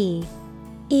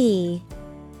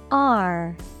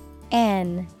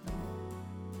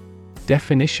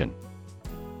 Definition: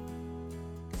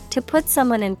 To put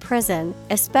someone in prison,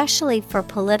 especially for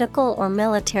political or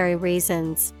military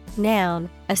reasons. Noun,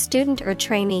 a student or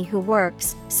trainee who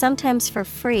works, sometimes for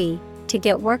free, to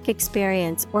get work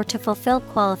experience or to fulfill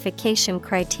qualification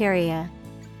criteria.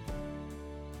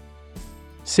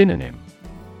 Synonym: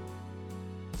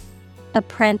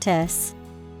 Apprentice,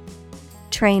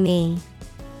 trainee,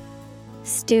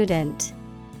 student.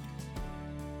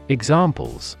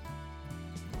 Examples: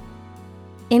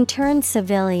 Intern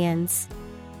civilians,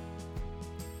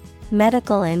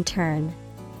 medical intern.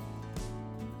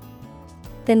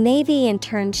 The Navy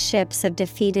interned ships of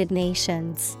defeated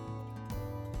nations.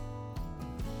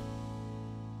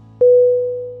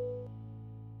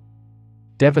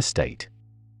 Devastate.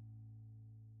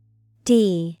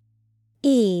 DEVASTATE.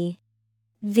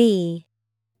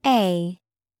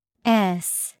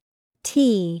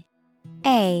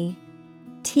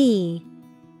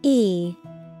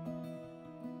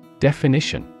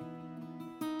 Definition: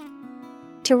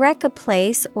 To wreck a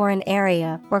place or an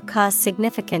area or cause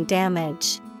significant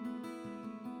damage.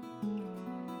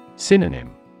 Synonym: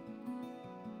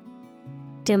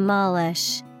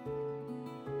 Demolish,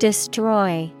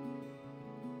 destroy,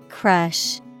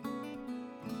 crush.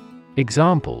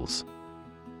 Examples: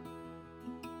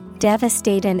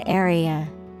 Devastate an area,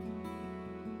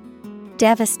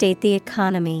 devastate the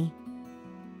economy.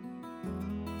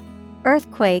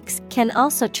 Earthquakes can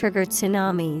also trigger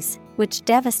tsunamis, which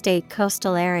devastate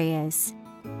coastal areas.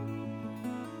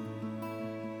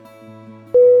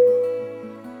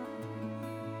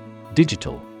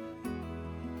 Digital.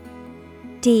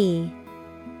 DIGITAL.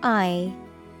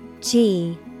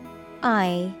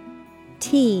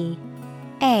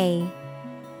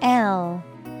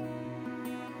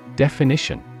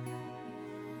 Definition: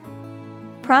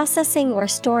 Processing or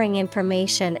storing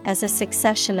information as a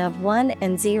succession of 1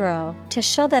 and 0 to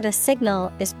show that a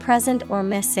signal is present or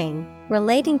missing,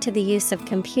 relating to the use of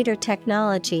computer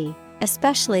technology,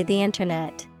 especially the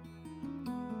Internet.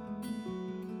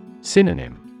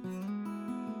 Synonym: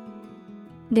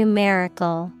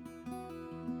 Numerical,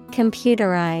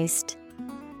 computerized,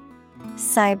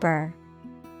 cyber.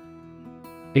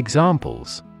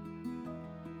 Examples: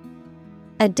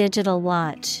 A digital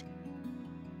watch,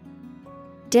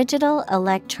 digital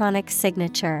electronic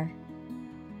signature.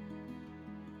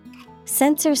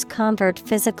 Sensors convert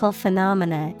physical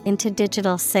phenomena into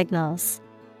digital signals.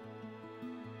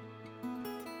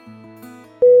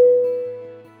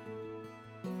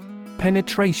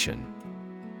 Penetration.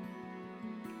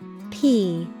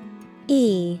 PENETRATION.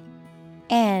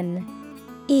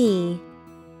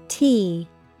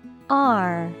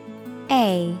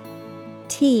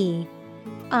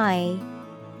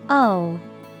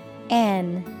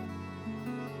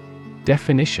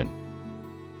 Definition: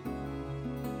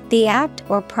 The act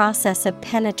or process of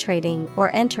penetrating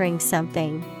or entering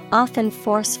something, often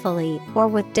forcefully or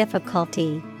with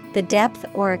difficulty, the depth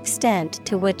or extent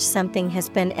to which something has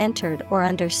been entered or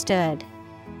understood.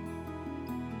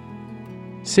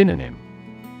 Synonym: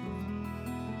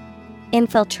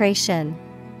 Infiltration,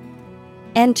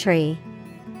 entry,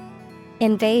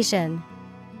 invasion.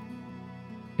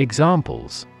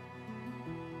 Examples: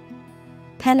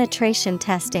 Penetration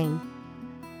testing,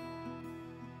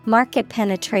 market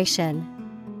penetration.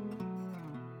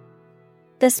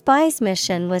 The spy's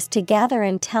mission was to gather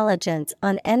intelligence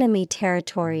on enemy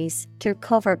territories through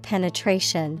covert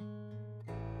penetration.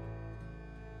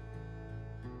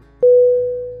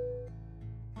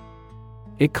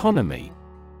 Economy.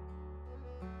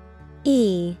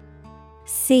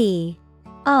 ECONOMY.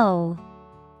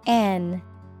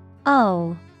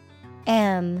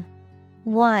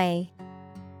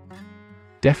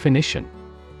 Definition: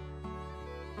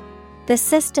 The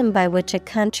system by which a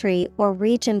country or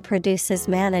region produces,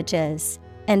 manages,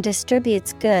 and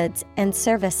distributes goods and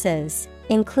services,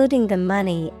 including the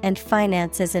money and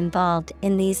finances involved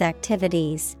in these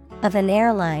activities, of an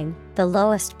airline, the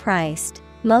lowest priced,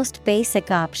 most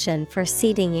basic option for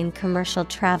seating in commercial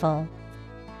travel.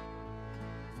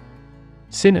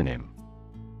 Synonym: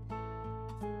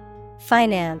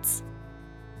 Finance,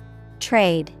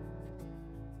 trade,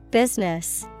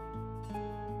 business.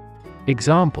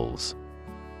 Examples: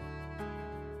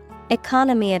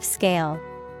 Economy of scale.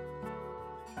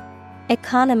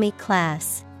 Economy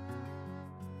class.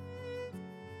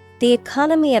 The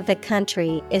economy of the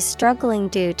country is struggling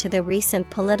due to the recent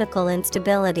political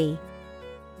instability.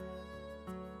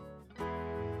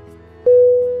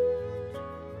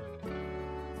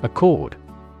 Accord.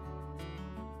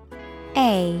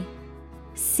 A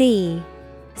C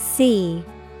C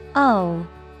O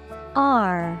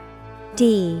R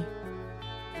D.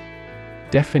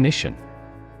 Definition: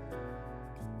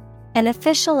 An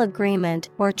official agreement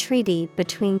or treaty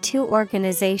between two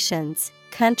organizations,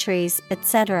 countries,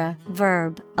 etc.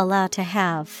 Verb, allow to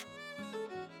have.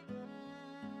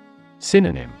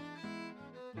 Synonym: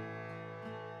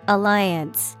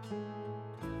 Alliance,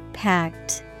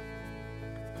 pact,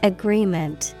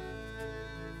 agreement.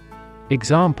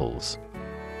 Examples: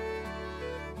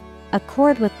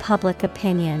 Accord with public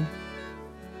opinion.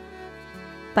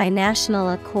 By national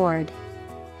accord.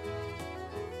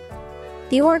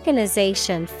 The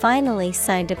organization finally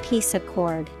signed a peace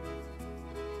accord.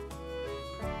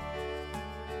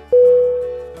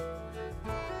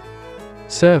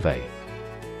 Survey.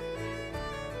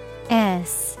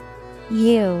 S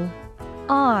U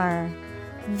R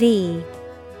V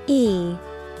E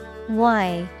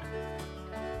Y.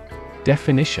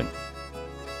 Definition: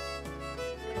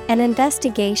 An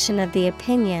investigation of the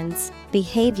opinions,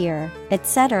 behavior,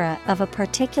 etc. of a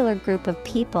particular group of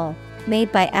people,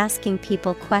 made by asking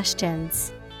people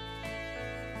questions.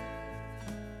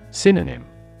 Synonym: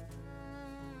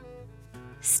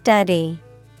 Study,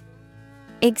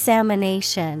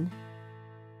 examination,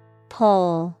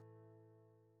 poll.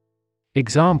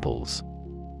 Examples: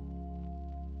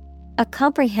 A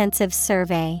comprehensive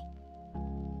survey.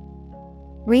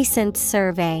 Recent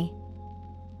survey.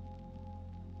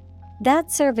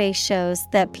 That survey shows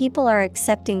that people are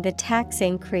accepting the tax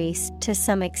increase to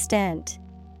some extent.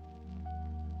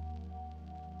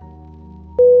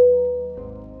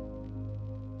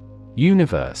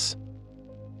 Universe.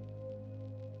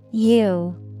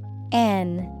 U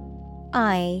N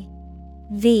I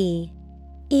V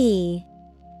E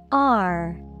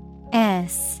R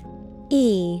S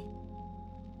E.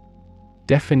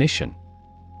 Definition: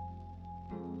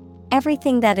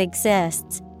 Everything that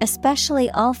exists, especially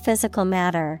all physical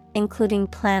matter, including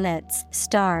planets,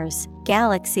 stars,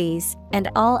 galaxies, and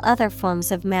all other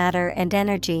forms of matter and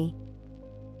energy.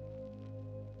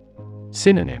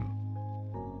 Synonym: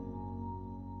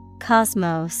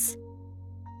 Cosmos,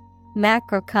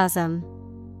 macrocosm.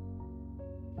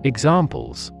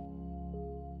 Examples: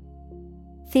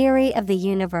 Theory of the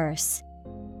universe.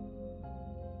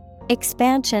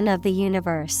 Expansion of the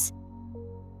universe.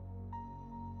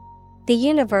 The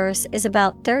universe is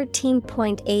about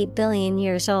 13.8 billion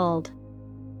years old.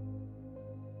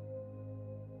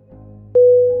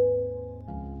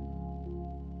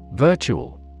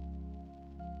 Virtual.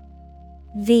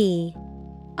 V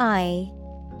I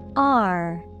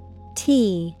R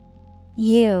T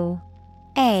U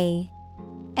A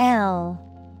L.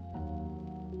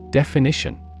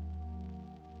 Definition: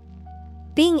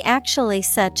 Being actually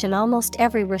such in almost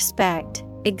every respect,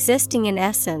 existing in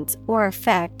essence or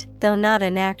effect, though not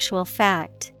an actual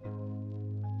fact.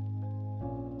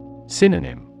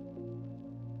 Synonym: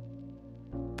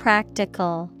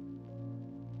 Practical.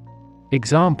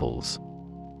 Examples: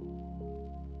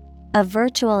 A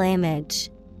virtual image.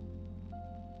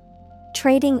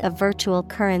 Trading of virtual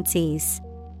currencies.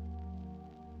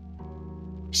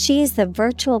 She is the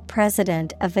virtual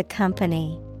president of the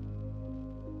company.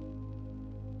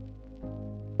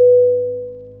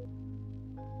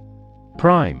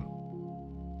 Prime.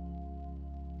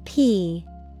 P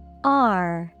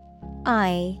R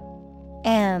I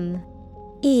M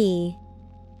E.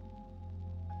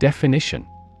 Definition: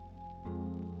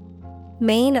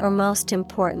 Main or most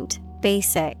important,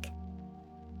 basic.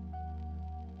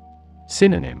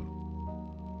 Synonym: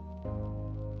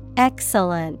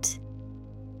 Excellent,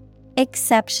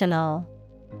 exceptional,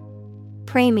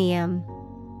 premium.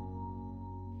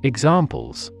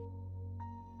 Examples: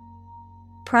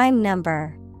 Prime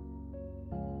number.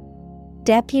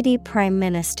 Deputy Prime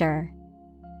Minister.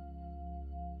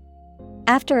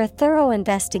 After a thorough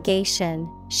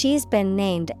investigation, she's been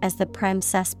named as the prime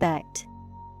suspect.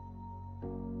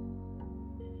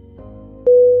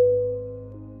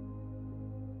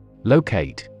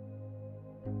 Locate.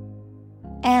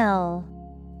 L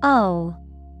O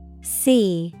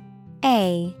C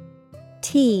A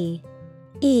T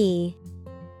E.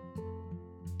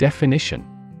 Definition: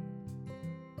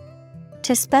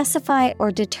 To specify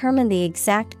or determine the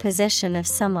exact position of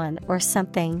someone or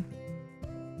something.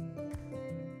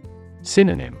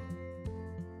 Synonym.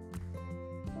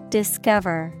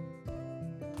 Discover,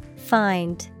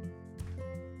 find,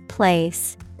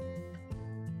 place.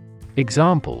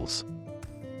 Examples: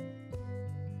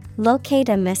 locate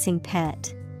a missing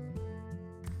pet,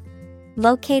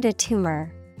 locate a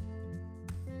tumor.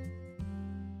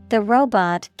 The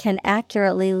robot can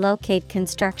accurately locate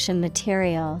construction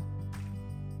material.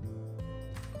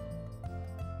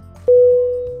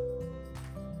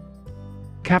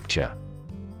 Capture.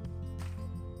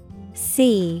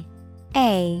 CAPTURE.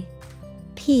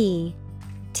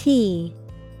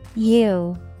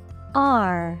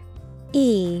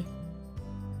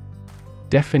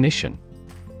 Definition: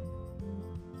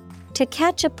 to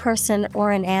catch a person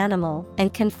or an animal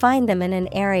and confine them in an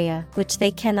area which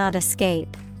they cannot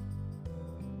escape.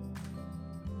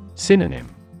 Synonym: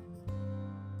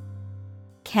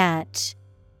 Catch,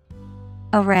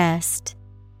 arrest,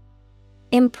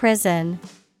 imprison.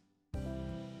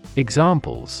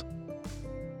 Examples: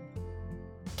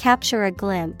 capture a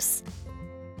glimpse,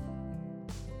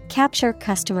 capture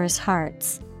customers'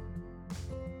 hearts.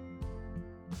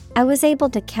 I was able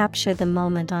to capture the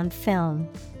moment on film.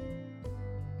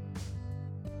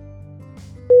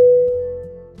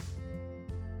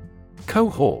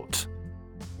 Cohort.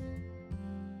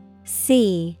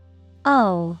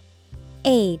 COHORT.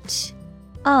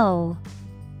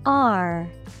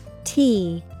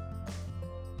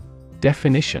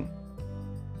 Definition: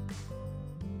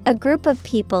 a group of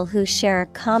people who share a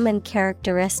common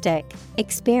characteristic,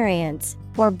 experience,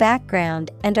 or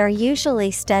background and are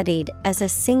usually studied as a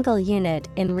single unit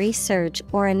in research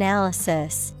or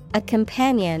analysis, a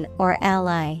companion or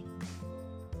ally.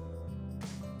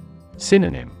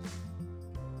 Synonym: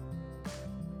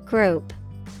 group,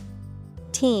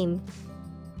 team,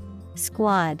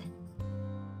 squad.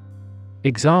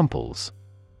 Examples: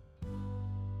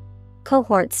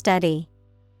 cohort study,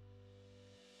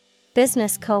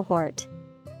 business cohort.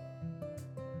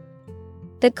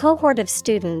 The cohort of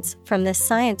students from the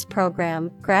science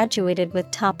program graduated with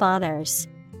top honors.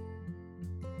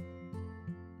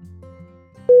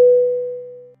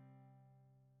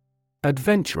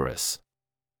 Adventurous.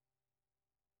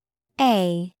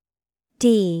 ADVENTUROUS.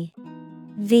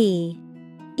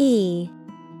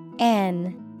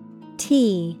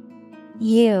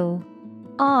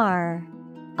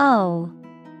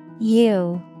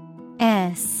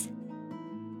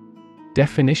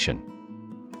 Definition: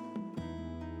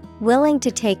 willing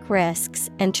to take risks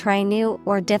and try new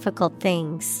or difficult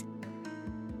things.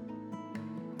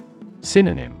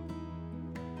 Synonym: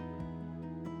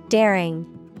 daring,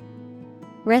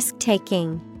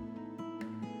 risk-taking,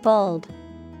 bold.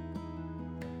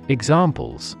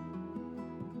 Examples: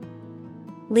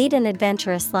 lead an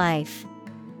adventurous life,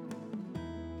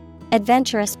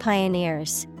 adventurous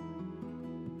pioneers.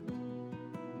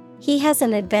 He has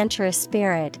an adventurous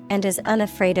spirit and is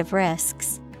unafraid of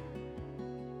risks.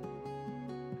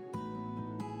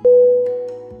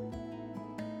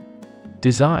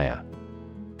 Desire.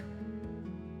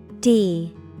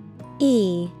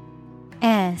 DESIRE.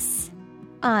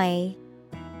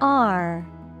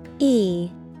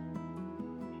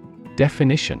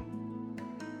 Definition: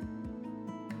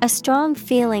 a strong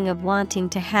feeling of wanting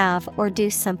to have or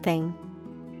do something.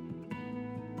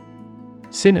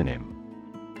 Synonym: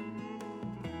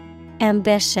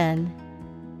 ambition,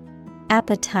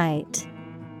 appetite,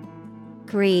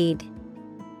 greed.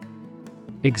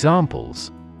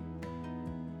 Examples: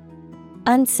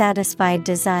 unsatisfied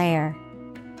desire,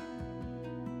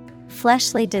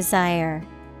 fleshly desire.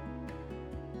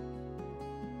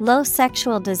 Low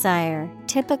sexual desire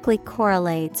typically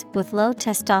correlates with low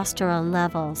testosterone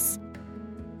levels.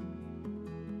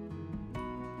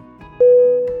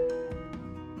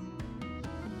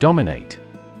 Dominate.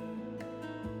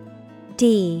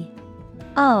 DOMINATE.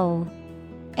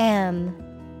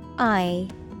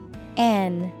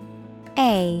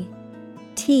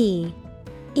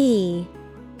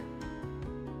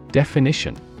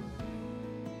 Definition: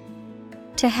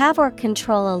 to have or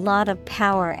control a lot of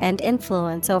power and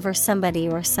influence over somebody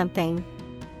or something.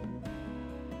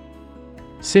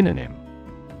 Synonym: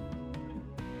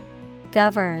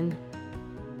 govern,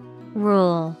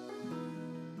 rule,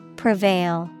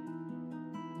 prevail.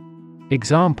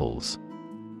 Examples: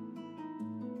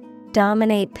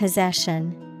 dominate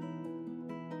possession,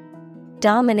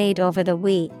 dominate over the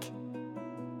weak.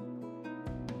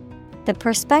 The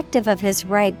perspective of his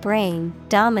right brain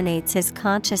dominates his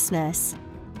consciousness.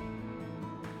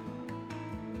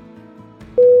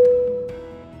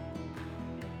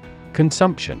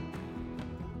 Consumption.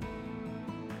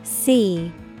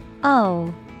 CONSUMPTION.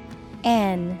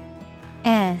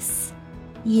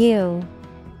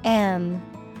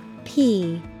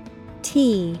 P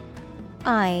T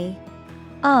I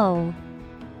O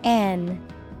N.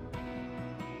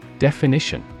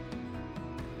 Definition: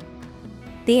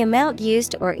 The amount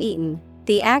used or eaten,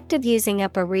 the act of using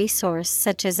up a resource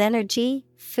such as energy,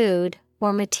 food,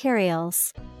 or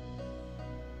materials.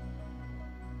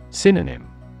 Synonym: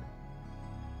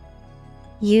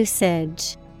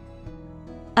 Usage,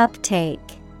 uptake,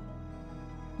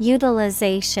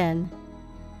 utilization.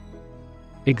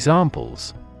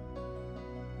 Examples: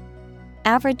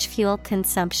 Average fuel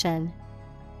consumption.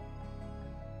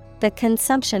 The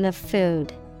consumption of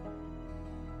food.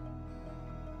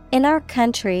 In our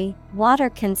country, water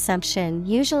consumption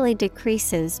usually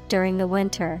decreases during the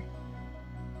winter.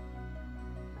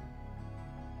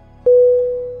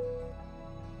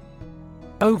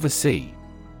 Oversee.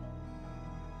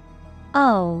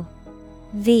 O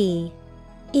V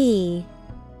E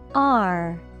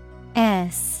R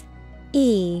S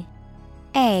E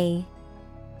A.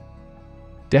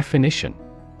 Definition: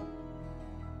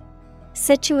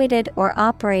 Situated or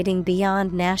operating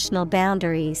beyond national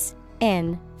boundaries,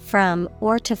 in, from,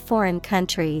 or to foreign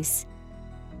countries.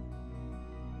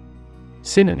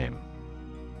 Synonym: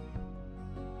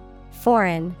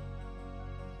 Foreign,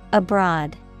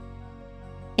 abroad,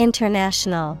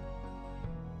 international.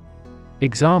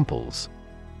 Examples: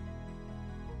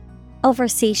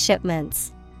 Overseas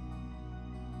shipments.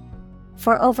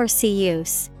 For overseas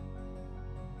use.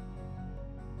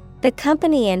 The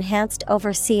company enhanced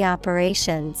overseas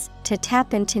operations to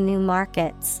tap into new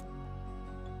markets.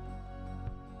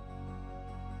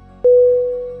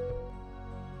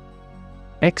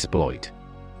 Exploit.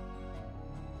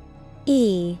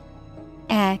 E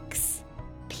X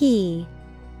P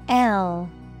L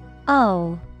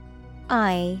O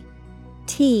I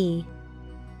T.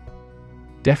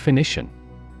 Definition: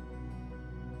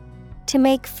 To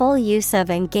make full use of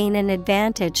and gain an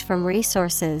advantage from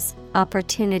resources,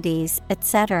 opportunities,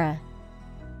 etc.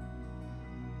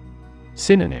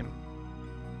 Synonym: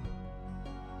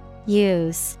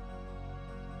 Use,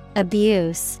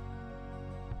 abuse,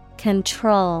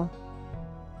 control.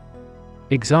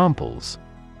 Examples: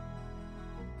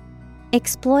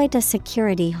 Exploit a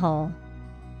security hole.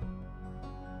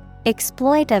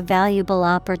 Exploit a valuable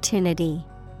opportunity.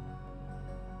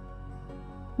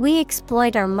 We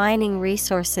exploit our mining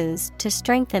resources to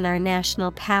strengthen our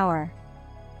national power.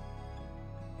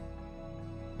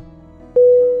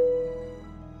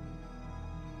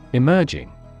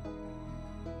 Emerging.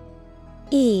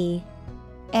 E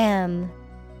M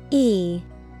E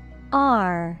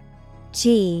R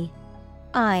G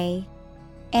I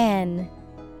N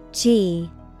G.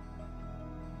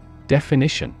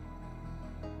 Definition: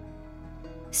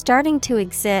 Starting to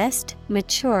exist,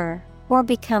 mature, or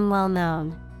become well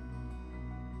known.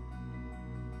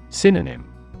 Synonym: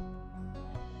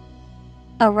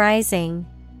 Arising,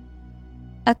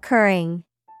 occurring,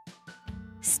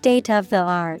 state of the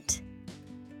art.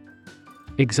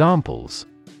 Examples: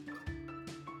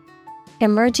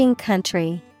 Emerging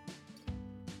country.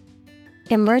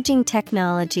 Emerging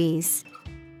technologies.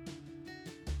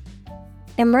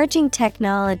 Emerging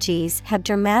technologies have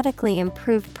dramatically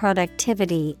improved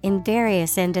productivity in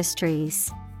various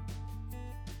industries.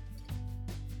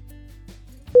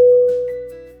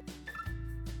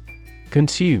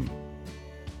 Consume.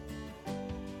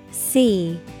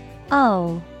 C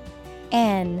O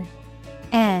N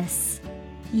S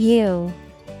U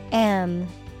M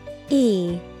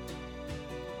E.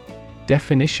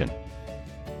 Definition: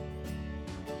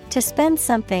 To spend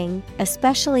something,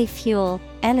 especially fuel,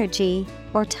 energy,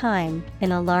 or time,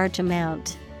 in a large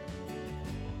amount.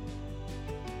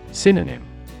 Synonym: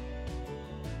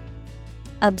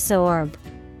 Absorb,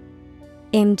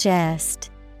 ingest,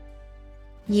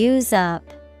 use up.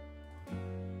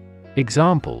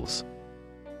 Examples: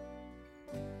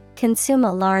 Consume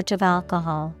a large of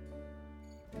alcohol.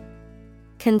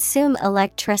 Consume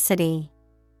electricity.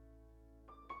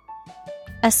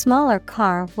 A smaller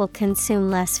car will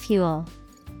consume less fuel.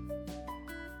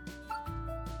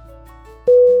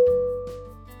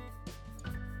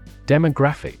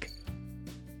 Demographic.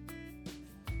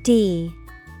 D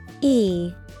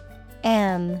E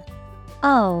M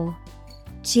O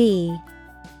G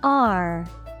R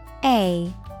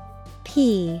A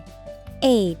P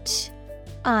H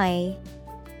I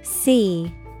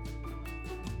C.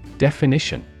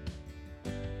 Definition: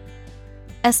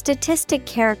 A statistic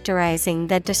characterizing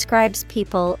that describes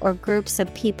people or groups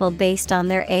of people based on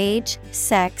their age,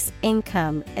 sex,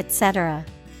 income, etc.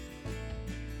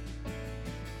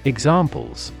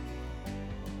 Examples: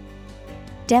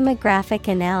 Demographic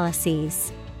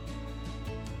analyses.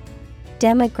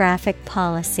 Demographic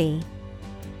policy.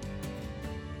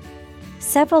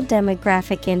 Several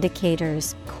demographic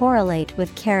indicators correlate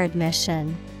with care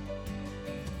admission.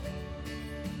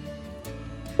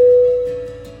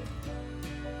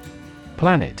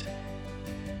 Planet.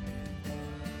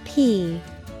 P-L-A-N-E-T.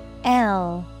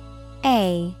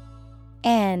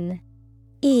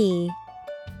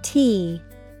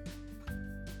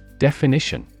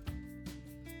 Definition.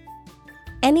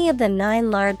 Any of the 9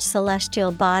 large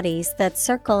celestial bodies that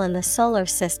circle in the solar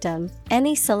system,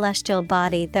 any celestial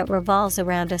body that revolves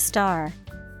around a star.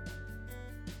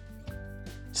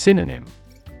 Synonym.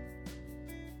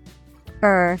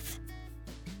 Earth,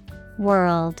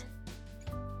 world,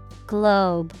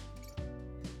 globe.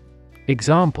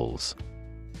 Examples.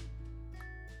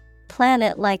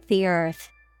 Planet like the Earth.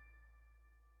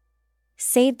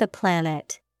 Save the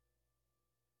planet.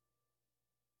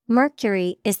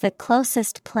 Mercury is the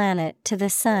closest planet to the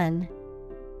Sun.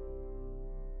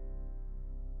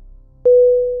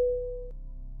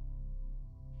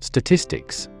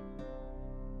 Statistics.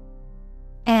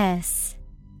 S-T-A-T-I-S-T-I-C-S.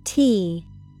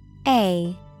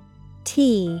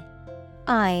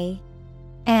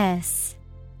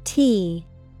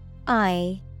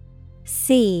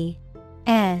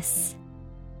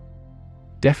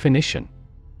 Definition.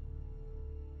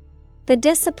 The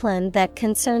discipline that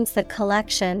concerns the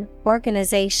collection,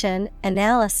 organization,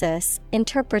 analysis,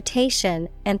 interpretation,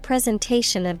 and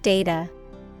presentation of data.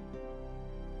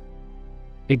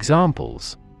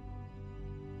 Examples.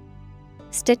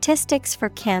 Statistics for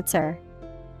cancer.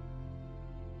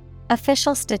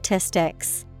 Official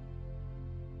statistics.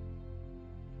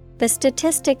 The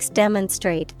statistics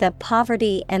demonstrate that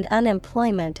poverty and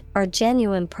unemployment are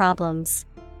genuine problems.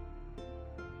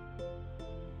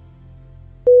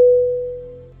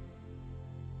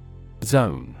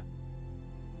 Zone.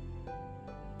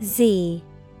 Z-O-N-E.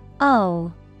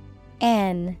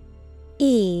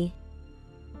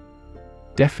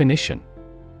 Definition.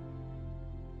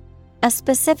 A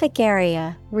specific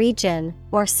area, region,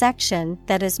 or section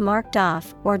that is marked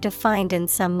off or defined in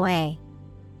some way.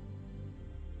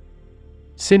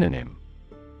 Synonym.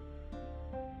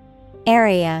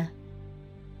 Area,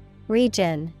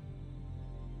 region,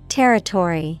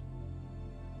 territory.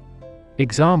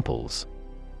 Examples.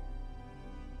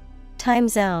 Time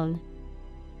zone.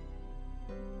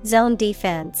 Zone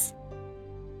defense.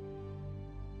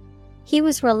 He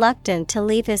was reluctant to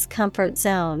leave his comfort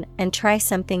zone and try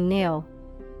something new.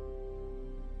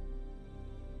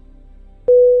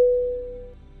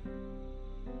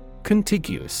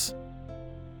 Contiguous.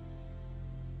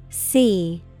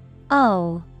 C-O-N-T-I-G-U-O-U-S.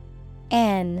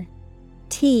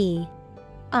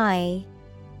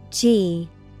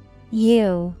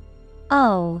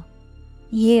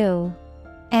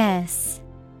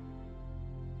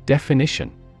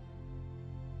 Definition.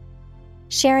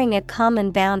 Sharing a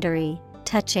common boundary,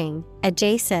 touching,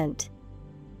 adjacent.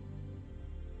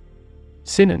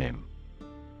 Synonym.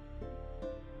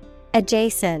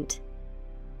 Adjacent,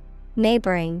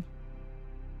 neighboring,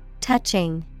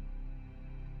 touching.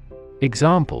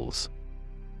 Examples.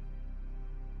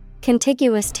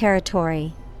 Contiguous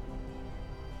territory.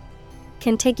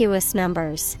 Contiguous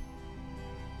numbers.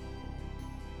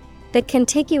 The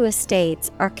contiguous states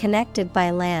are connected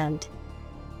by land.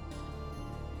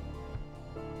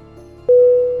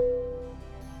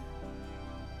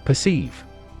 Perceive.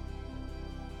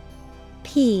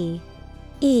 P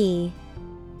E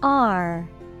R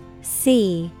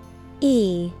C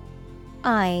E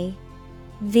I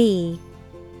V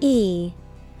E.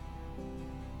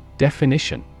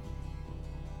 Definition.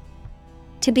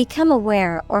 To become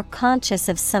aware or conscious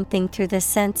of something through the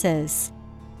senses.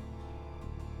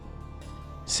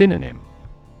 Synonym.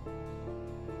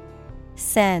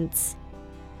 Sense,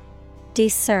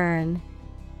 discern,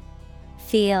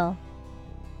 feel.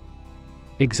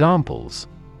 Examples.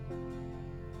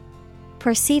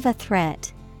 Perceive a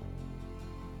threat.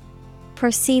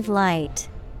 Perceive light.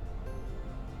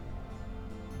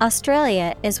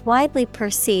 Australia is widely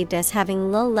perceived as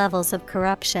having low levels of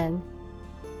corruption.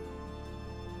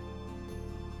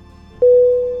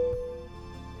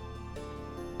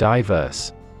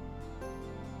 Diverse.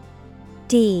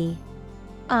 D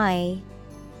I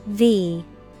V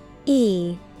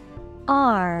E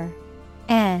R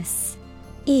S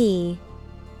E.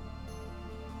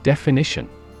 Definition.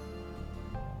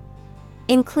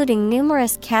 Including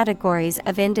numerous categories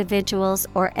of individuals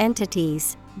or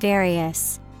entities,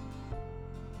 various.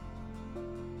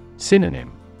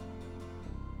 Synonym.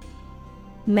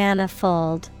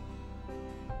 Manifold,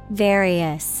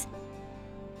 various,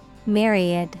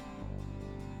 myriad.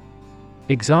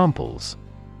 Examples.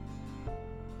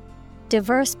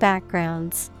 Diverse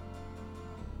backgrounds.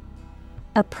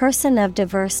 A person of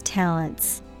diverse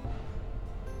talents.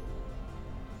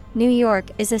 New York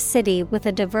is a city with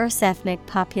a diverse ethnic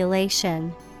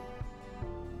population.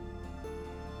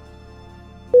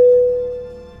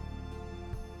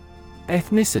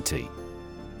 Ethnicity.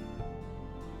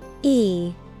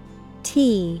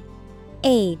 ETHNICITY.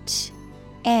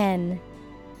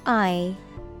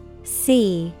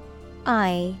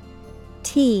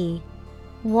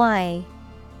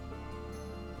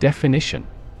 Definition.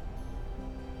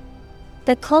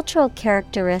 The cultural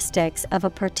characteristics of a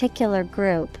particular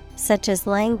group, such as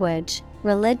language,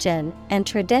 religion, and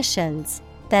traditions,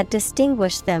 that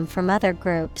distinguish them from other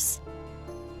groups.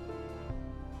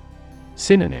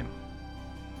 Synonym.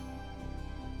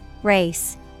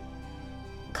 Race,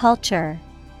 culture,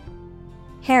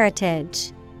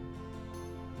 heritage.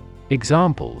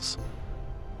 Examples.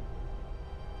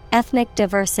 Ethnic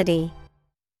diversity.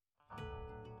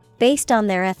 Based on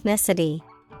their ethnicity.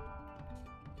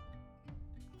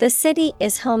 The city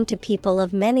is home to people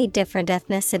of many different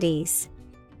ethnicities.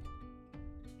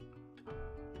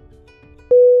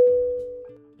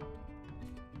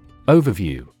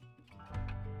 Overview.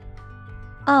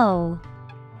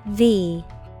 OVERVIEW.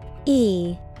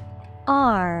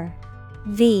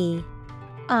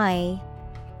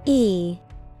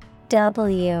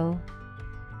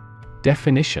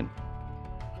 Definition.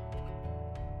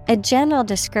 A general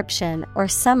description or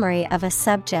summary of a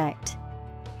subject.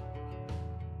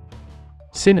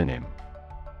 Synonym.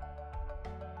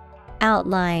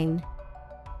 Outline,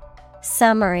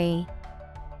 summary,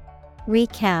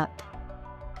 recap.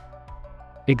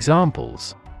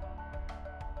 Examples.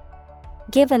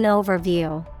 Give an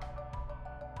overview.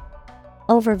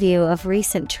 Overview of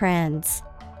recent trends.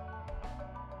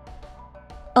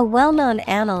 A well-known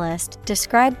analyst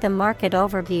described the market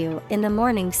overview in the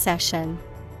morning session.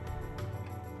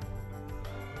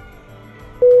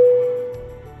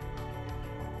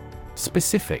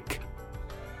 Specific.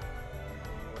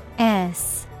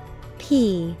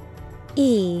 SPECIFIC.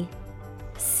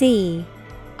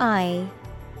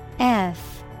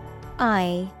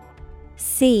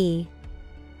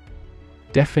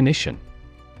 Definition.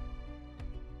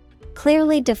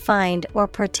 Clearly defined or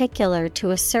particular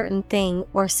to a certain thing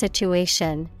or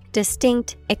situation,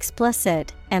 distinct,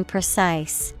 explicit, and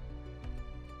precise.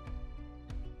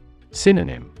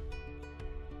 Synonym.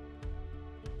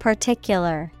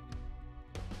 Particular,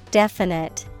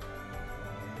 definite,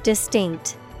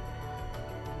 distinct.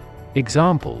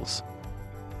 Examples.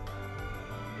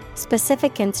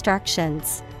 Specific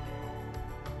instructions.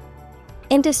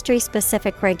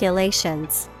 Industry-specific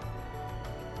regulations.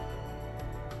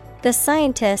 The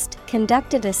scientist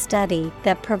conducted a study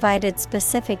that provided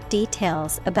specific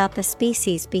details about the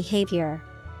species' behavior.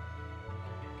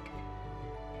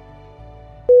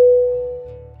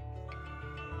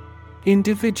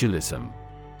 Individualism.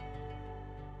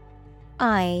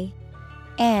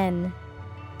 INDIVIDUALISM.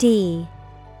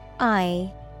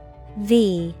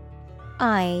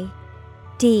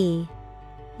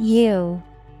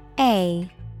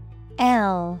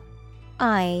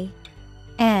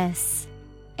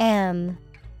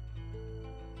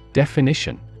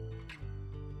 Definition.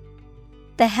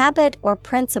 The habit or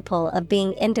principle of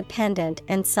being independent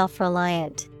and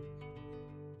self-reliant.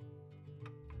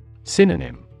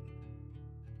 Synonym.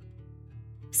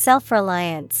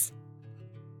 Self-reliance,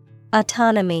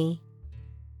 autonomy,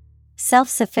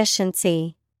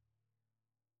 self-sufficiency.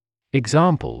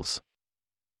 Examples.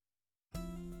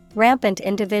 Rampant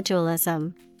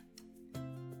individualism.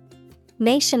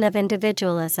 Nation of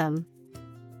individualism.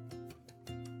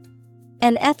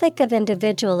 An ethic of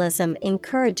individualism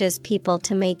encourages people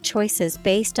to make choices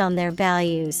based on their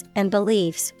values and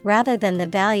beliefs rather than the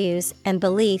values and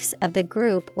beliefs of the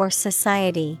group or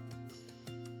society.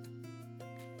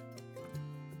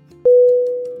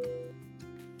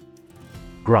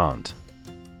 Grant.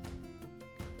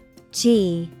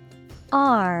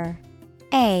 GRANT.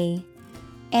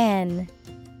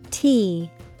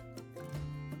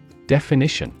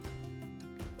 Definition.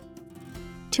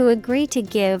 To agree to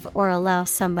give or allow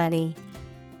somebody.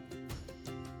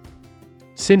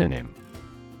 Synonym.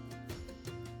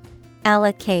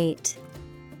 Allocate,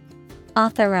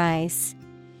 authorize,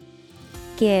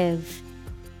 give.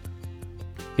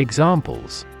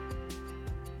 Examples.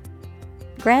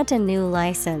 Grant a new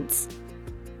license.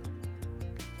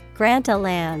 Grant a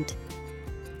land.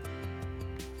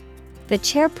 The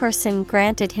chairperson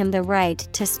granted him the right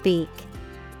to speak.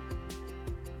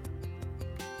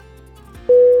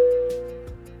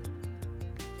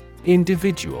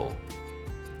 Individual.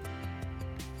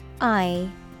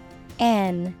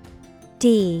 INDIVIDUAL.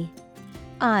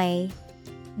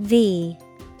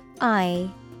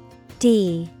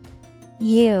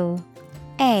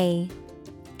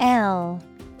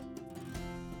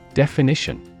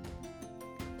 Definition: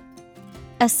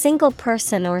 a single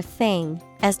person or thing,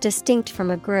 as distinct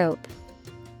from a group.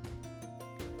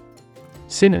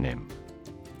 Synonym: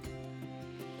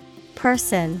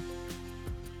 Person,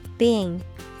 being,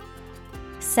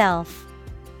 self.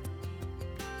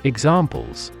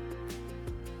 Examples: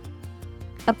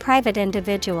 a private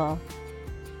individual.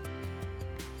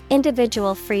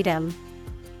 Individual freedom.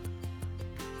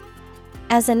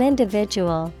 As an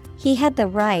individual, he had the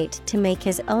right to make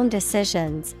his own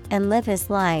decisions and live his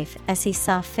life as he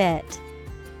saw fit.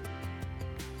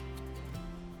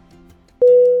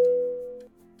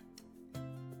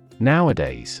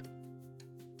 Nowadays.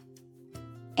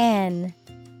 Nowadays.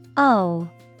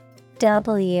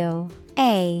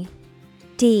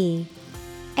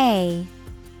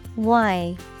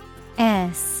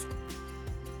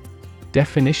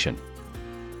 Definition: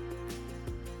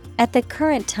 at the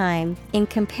current time, in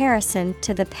comparison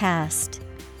to the past.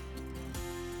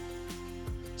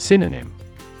 Synonym: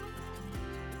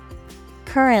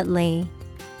 currently,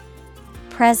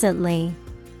 presently,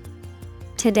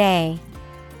 today.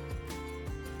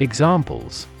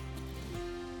 Examples: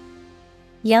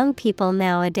 young people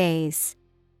nowadays.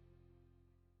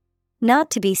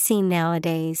 Not to be seen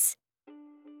nowadays.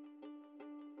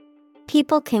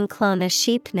 People can clone a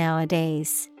sheep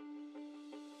nowadays.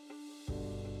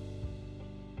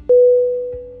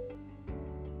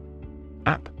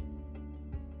 App.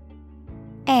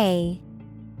 A-P-P.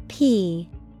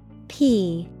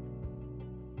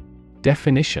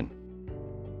 Definition: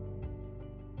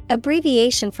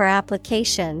 abbreviation for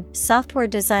application, software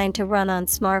designed to run on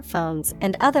smartphones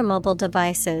and other mobile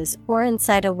devices or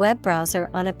inside a web browser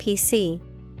on a PC.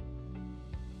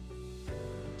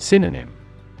 Synonym: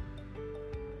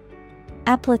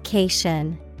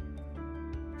 application,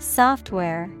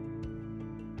 software.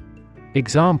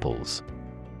 Examples: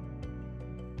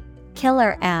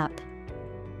 killer app.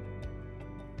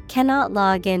 Cannot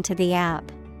log into the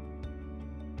app.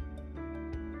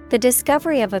 The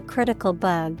discovery of a critical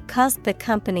bug caused the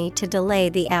company to delay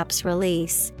the app's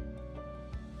release.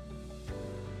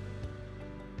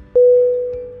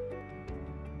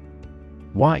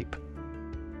 Wipe.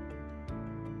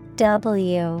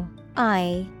 W-I-P-E.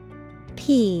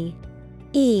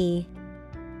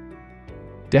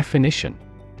 Definition: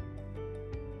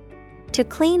 to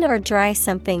clean or dry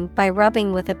something by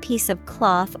rubbing with a piece of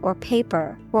cloth or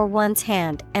paper or one's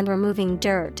hand and removing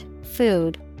dirt,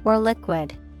 food, or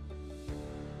liquid.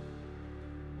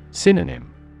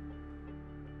 Synonym: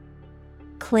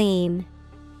 clean,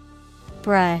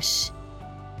 brush,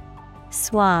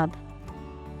 swab.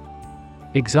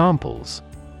 Examples: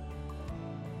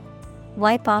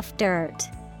 wipe off dirt.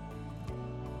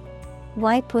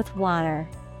 Wipe with water.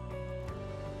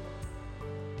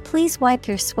 Please wipe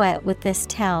your sweat with this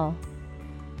towel.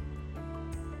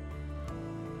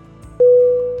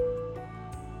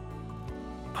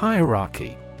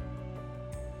 Hierarchy.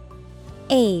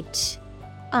 H-I-E-R-A-R-C-H-Y.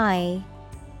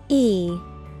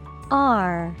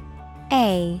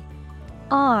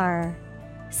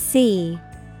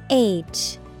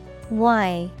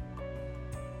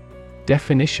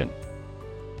 Definition: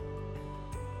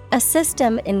 a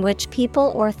system in which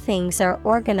people or things are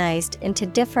organized into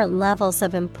different levels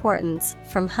of importance,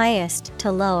 from highest to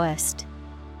lowest.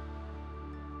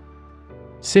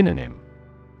 Synonym: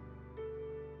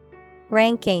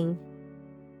 ranking,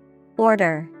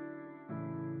 order,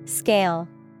 scale.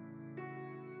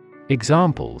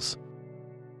 Examples: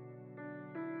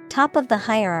 top of the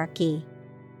hierarchy.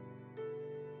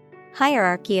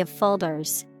 Hierarchy of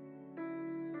folders.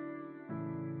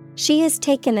 She has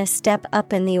taken a step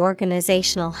up in the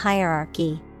organizational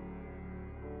hierarchy.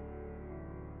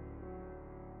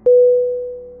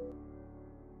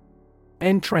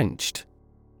 Entrenched.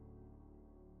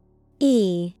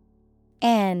 E-N-T-R-E-N-C-H-E-D.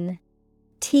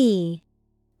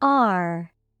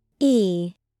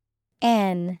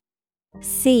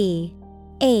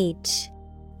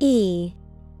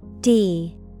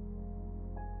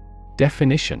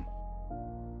 Definition: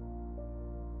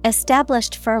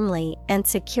 established firmly and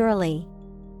securely.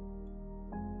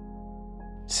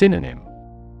 Synonym: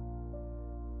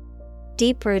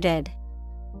 deep-rooted,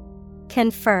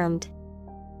 confirmed,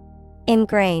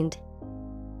 ingrained.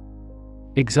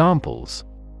 Examples: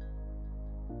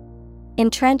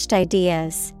 entrenched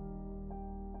ideas.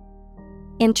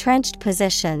 Entrenched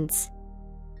positions.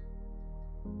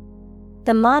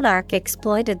 The monarch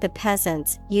exploited the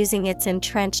peasants using its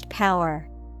entrenched power.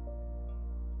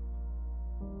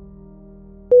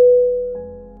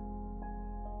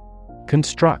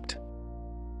 Construct.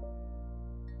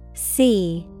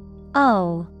 C-O-N-S-T-R-U-C-T.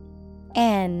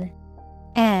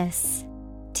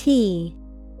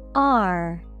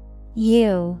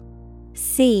 U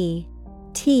C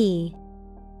T.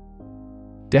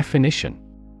 Definition: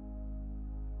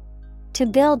 To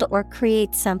build or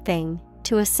create something,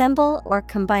 to assemble or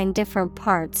combine different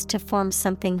parts to form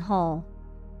something whole.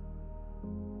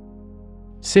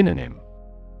 Synonym: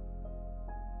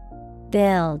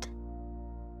 Build,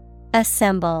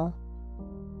 assemble,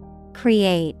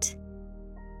 create.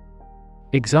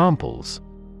 Examples: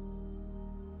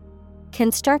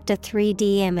 Construct a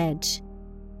 3D image.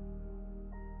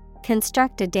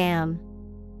 Construct a dam.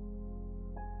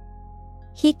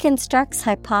 He constructs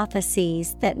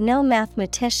hypotheses that no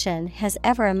mathematician has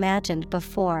ever imagined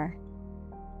before.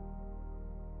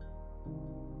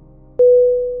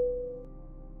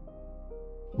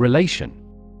 Relation: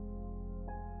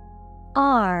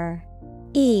 R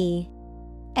E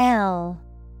L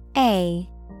A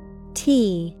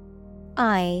T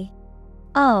I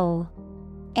O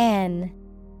N.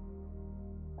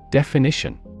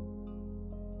 Definition: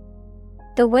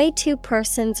 The way two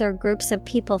persons or groups of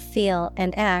people feel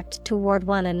and act toward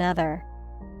one another.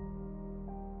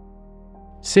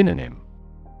 Synonym: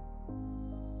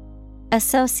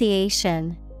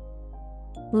 Association,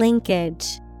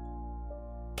 linkage,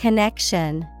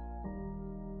 connection.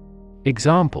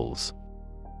 Examples: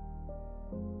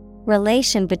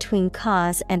 Relation between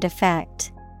cause and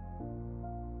effect.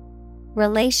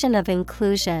 Relation of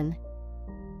inclusion.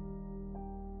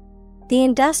 The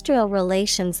industrial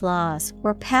relations laws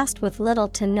were passed with little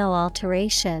to no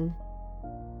alteration.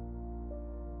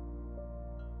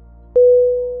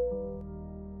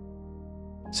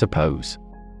 Suppose: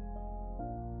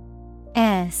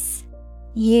 S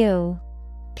U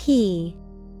P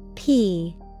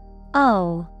P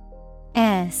O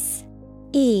S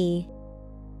E.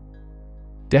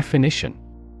 Definition: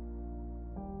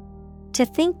 To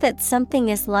think that something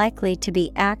is likely to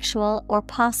be actual or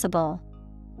possible.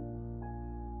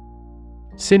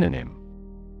 Synonym: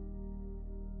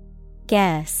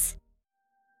 Guess,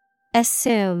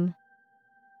 assume,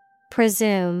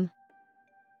 presume.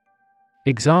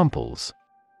 Examples: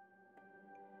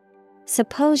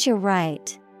 Suppose you're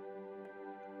right.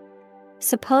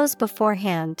 Suppose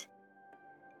beforehand.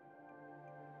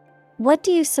 What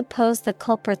do you suppose the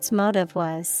culprit's motive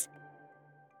was?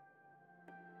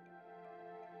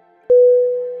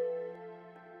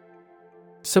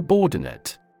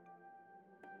 Subordinate: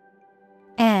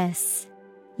 S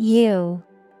U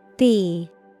B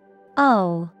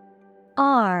O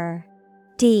R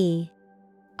D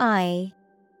I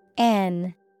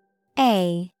N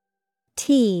A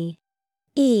T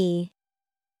E.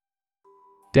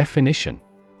 Definition: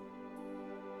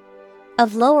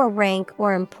 Of lower rank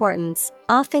or importance,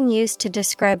 often used to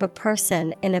describe a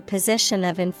person in a position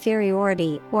of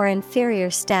inferiority or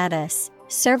inferior status,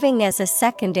 serving as a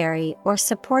secondary or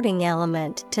supporting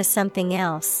element to something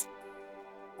else.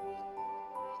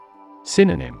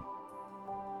 Synonym: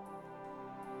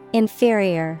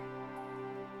 Inferior,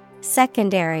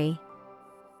 secondary,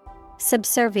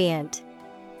 subservient.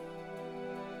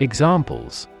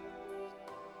 Examples: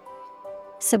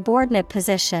 Subordinate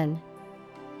position.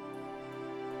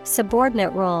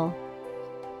 Subordinate role.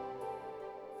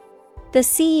 The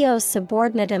CEO's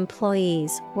subordinate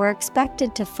employees were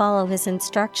expected to follow his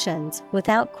instructions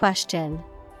without question.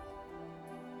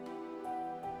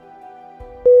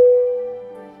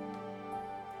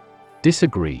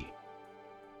 Disagree: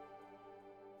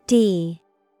 D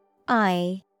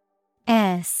I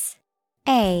S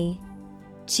A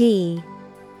G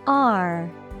R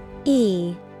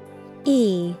E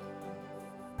E.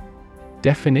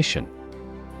 Definition: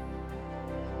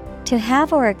 To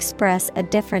have or express a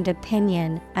different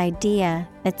opinion, idea,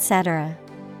 etc.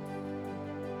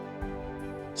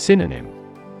 Synonym: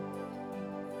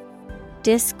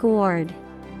 Discord,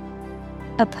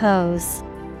 oppose,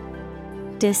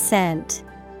 dissent.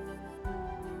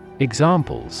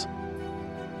 Examples: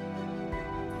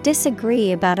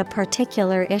 Disagree about a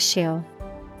particular issue.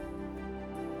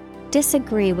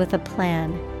 Disagree with a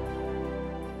plan.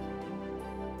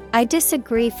 I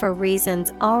disagree for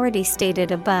reasons already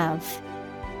stated above.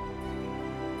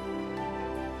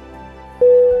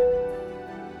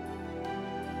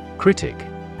 Critic: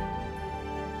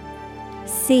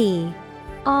 C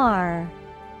R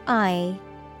I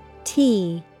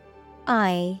T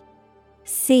I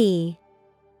C.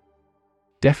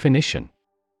 Definition: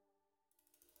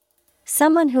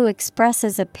 Someone who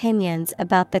expresses opinions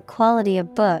about the quality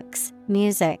of books,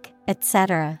 music,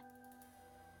 etc.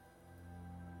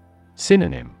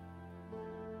 Synonym: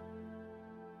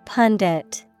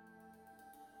 Pundit,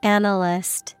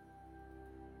 analyst,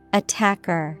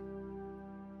 attacker.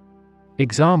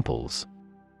 Examples: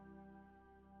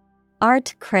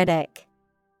 Art critic.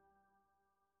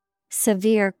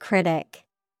 severe critic.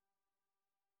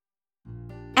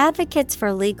 Advocates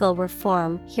for legal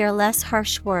reform hear less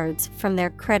harsh words from their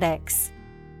critics.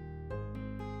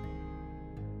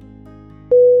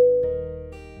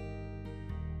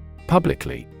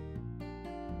 Publicly.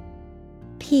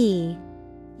 Publicly.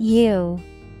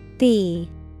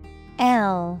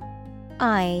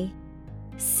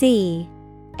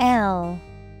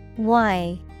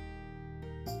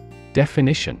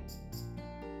 Definition.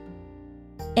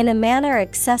 In a manner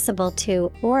accessible to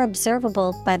or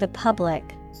observable by the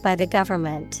public, by the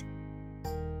government.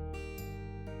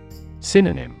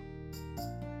 Synonym.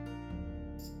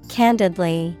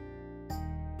 Candidly,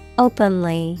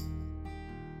 openly,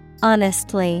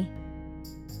 honestly.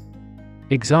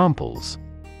 Examples.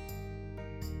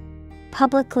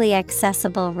 Publicly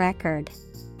accessible record.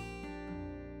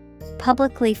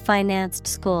 Publicly financed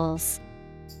schools.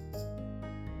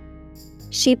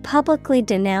 She publicly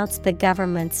denounced the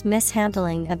government's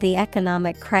mishandling of the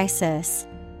economic crisis.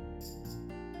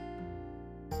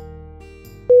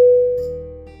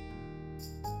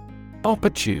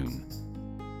 Opportune.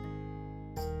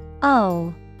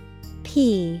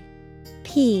 OPPORTUNE.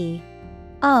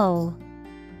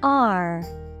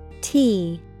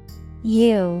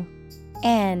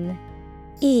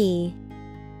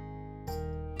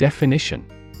 Definition.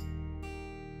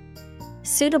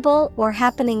 Suitable or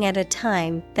happening at a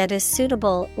time that is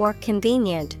suitable or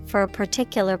convenient for a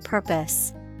particular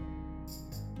purpose.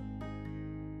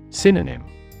 Synonym.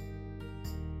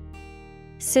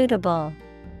 Suitable,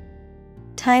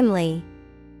 timely,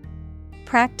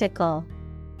 practical.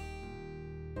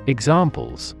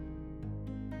 Examples.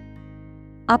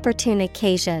 Opportune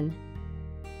occasion.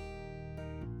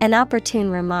 An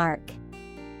opportune remark.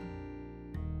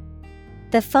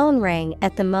 The phone rang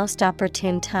at the most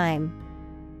opportune time.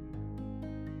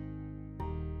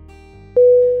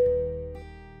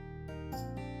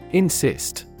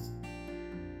 Insist.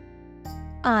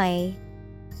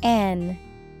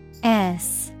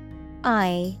 INSIST.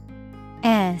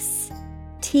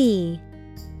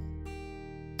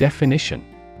 Definition.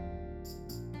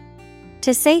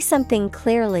 To say something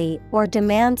clearly or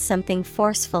demand something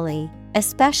forcefully,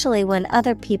 especially when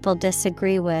other people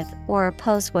disagree with or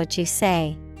oppose what you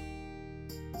say.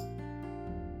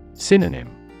 Synonym.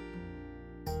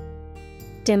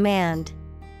 Demand,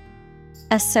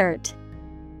 assert,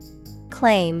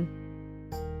 claim.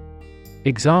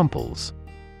 Examples.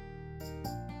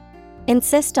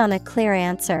 Insist on a clear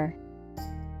answer.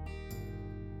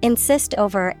 Insist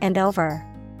over and over.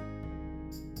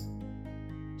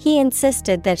 He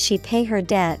insisted that she pay her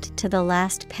debt to the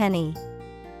last penny.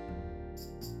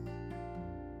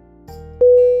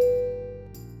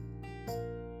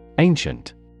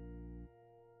 Ancient.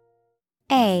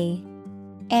 ANCIENT.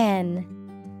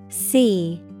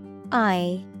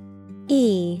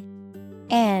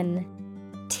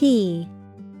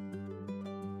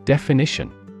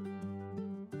 Definition.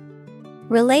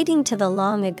 Relating to the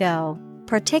long ago,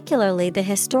 particularly the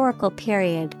historical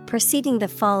period preceding the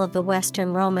fall of the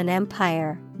Western Roman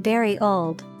Empire, very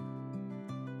old.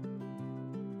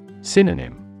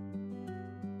 Synonym.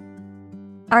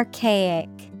 Archaic,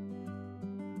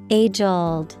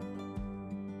 age-old,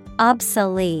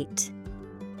 obsolete.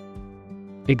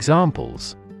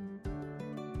 Examples.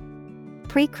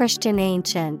 Pre-Christian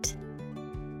ancient.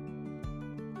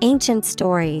 Ancient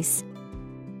stories.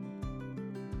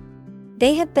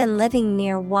 They have been living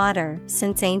near water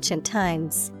since ancient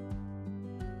times.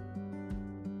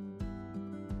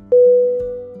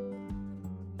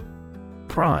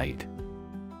 Pride.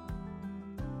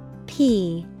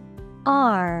 PRIDE.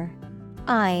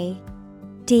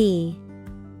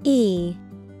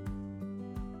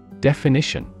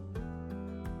 Definition.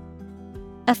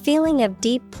 A feeling of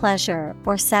deep pleasure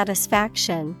or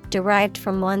satisfaction derived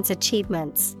from one's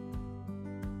achievements.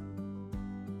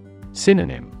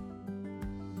 Synonym.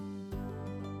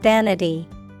 Vanity,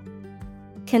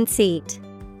 conceit,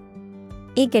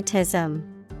 egotism.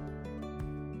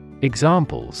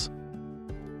 Examples.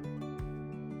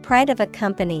 Pride of a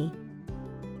company.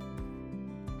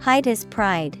 Hide his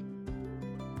pride.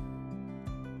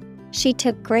 She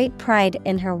took great pride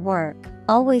in her work,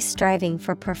 always striving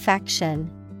for perfection.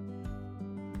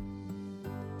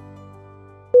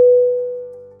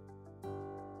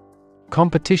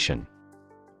 Competition.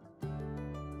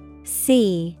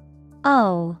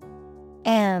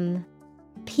 COMPETITION.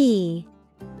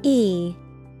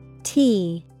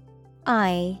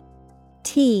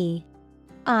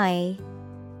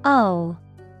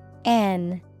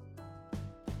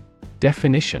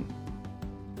 Definition.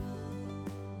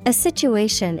 A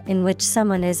situation in which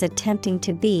someone is attempting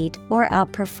to beat or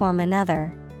outperform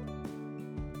another.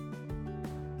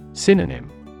 Synonym: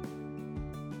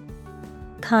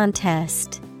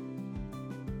 contest,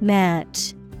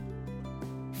 match,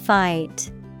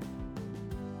 fight.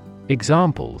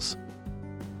 Examples: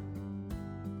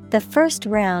 the first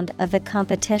round of the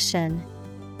competition.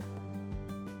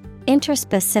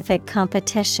 Interspecific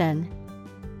competition.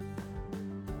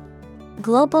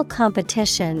 Global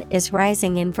competition is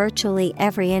rising in virtually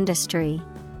every industry.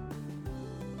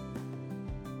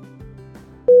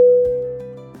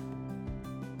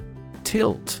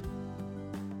 Tilt.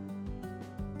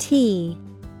 T-I-L-T.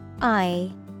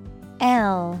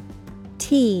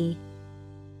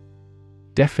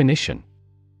 Definition: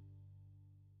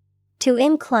 to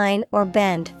incline or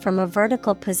bend from a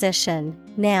vertical position.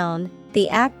 Noun, the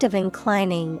act of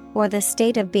inclining or the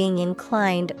state of being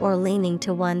inclined or leaning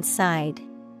to one side.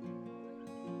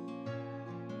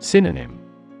 Synonym: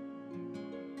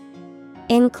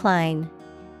 Incline,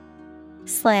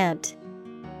 slant,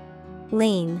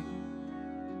 lean.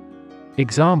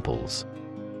 Examples: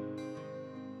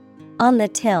 on the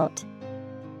tilt.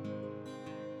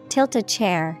 Tilt a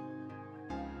chair.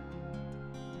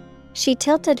 She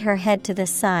tilted her head to the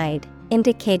side,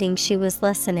 indicating she was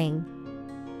listening.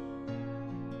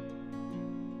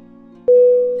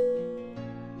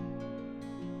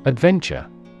 Adventure.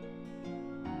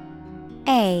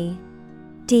 A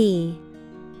D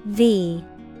V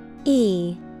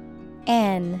E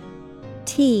N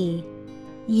T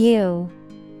U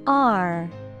R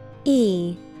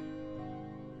E.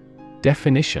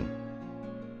 Definition: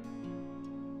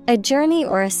 a journey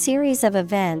or a series of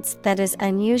events that is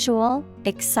unusual,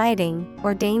 exciting,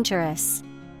 or dangerous.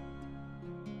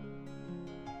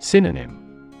 Synonym: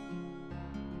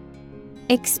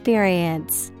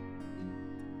 experience,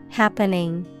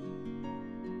 happening,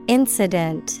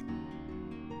 incident.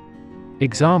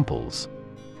 Examples: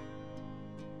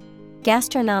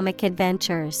 gastronomic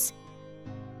adventures.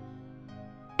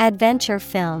 Adventure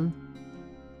film.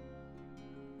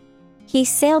 He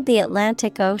sailed the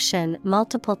Atlantic Ocean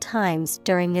multiple times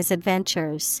during his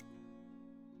adventures.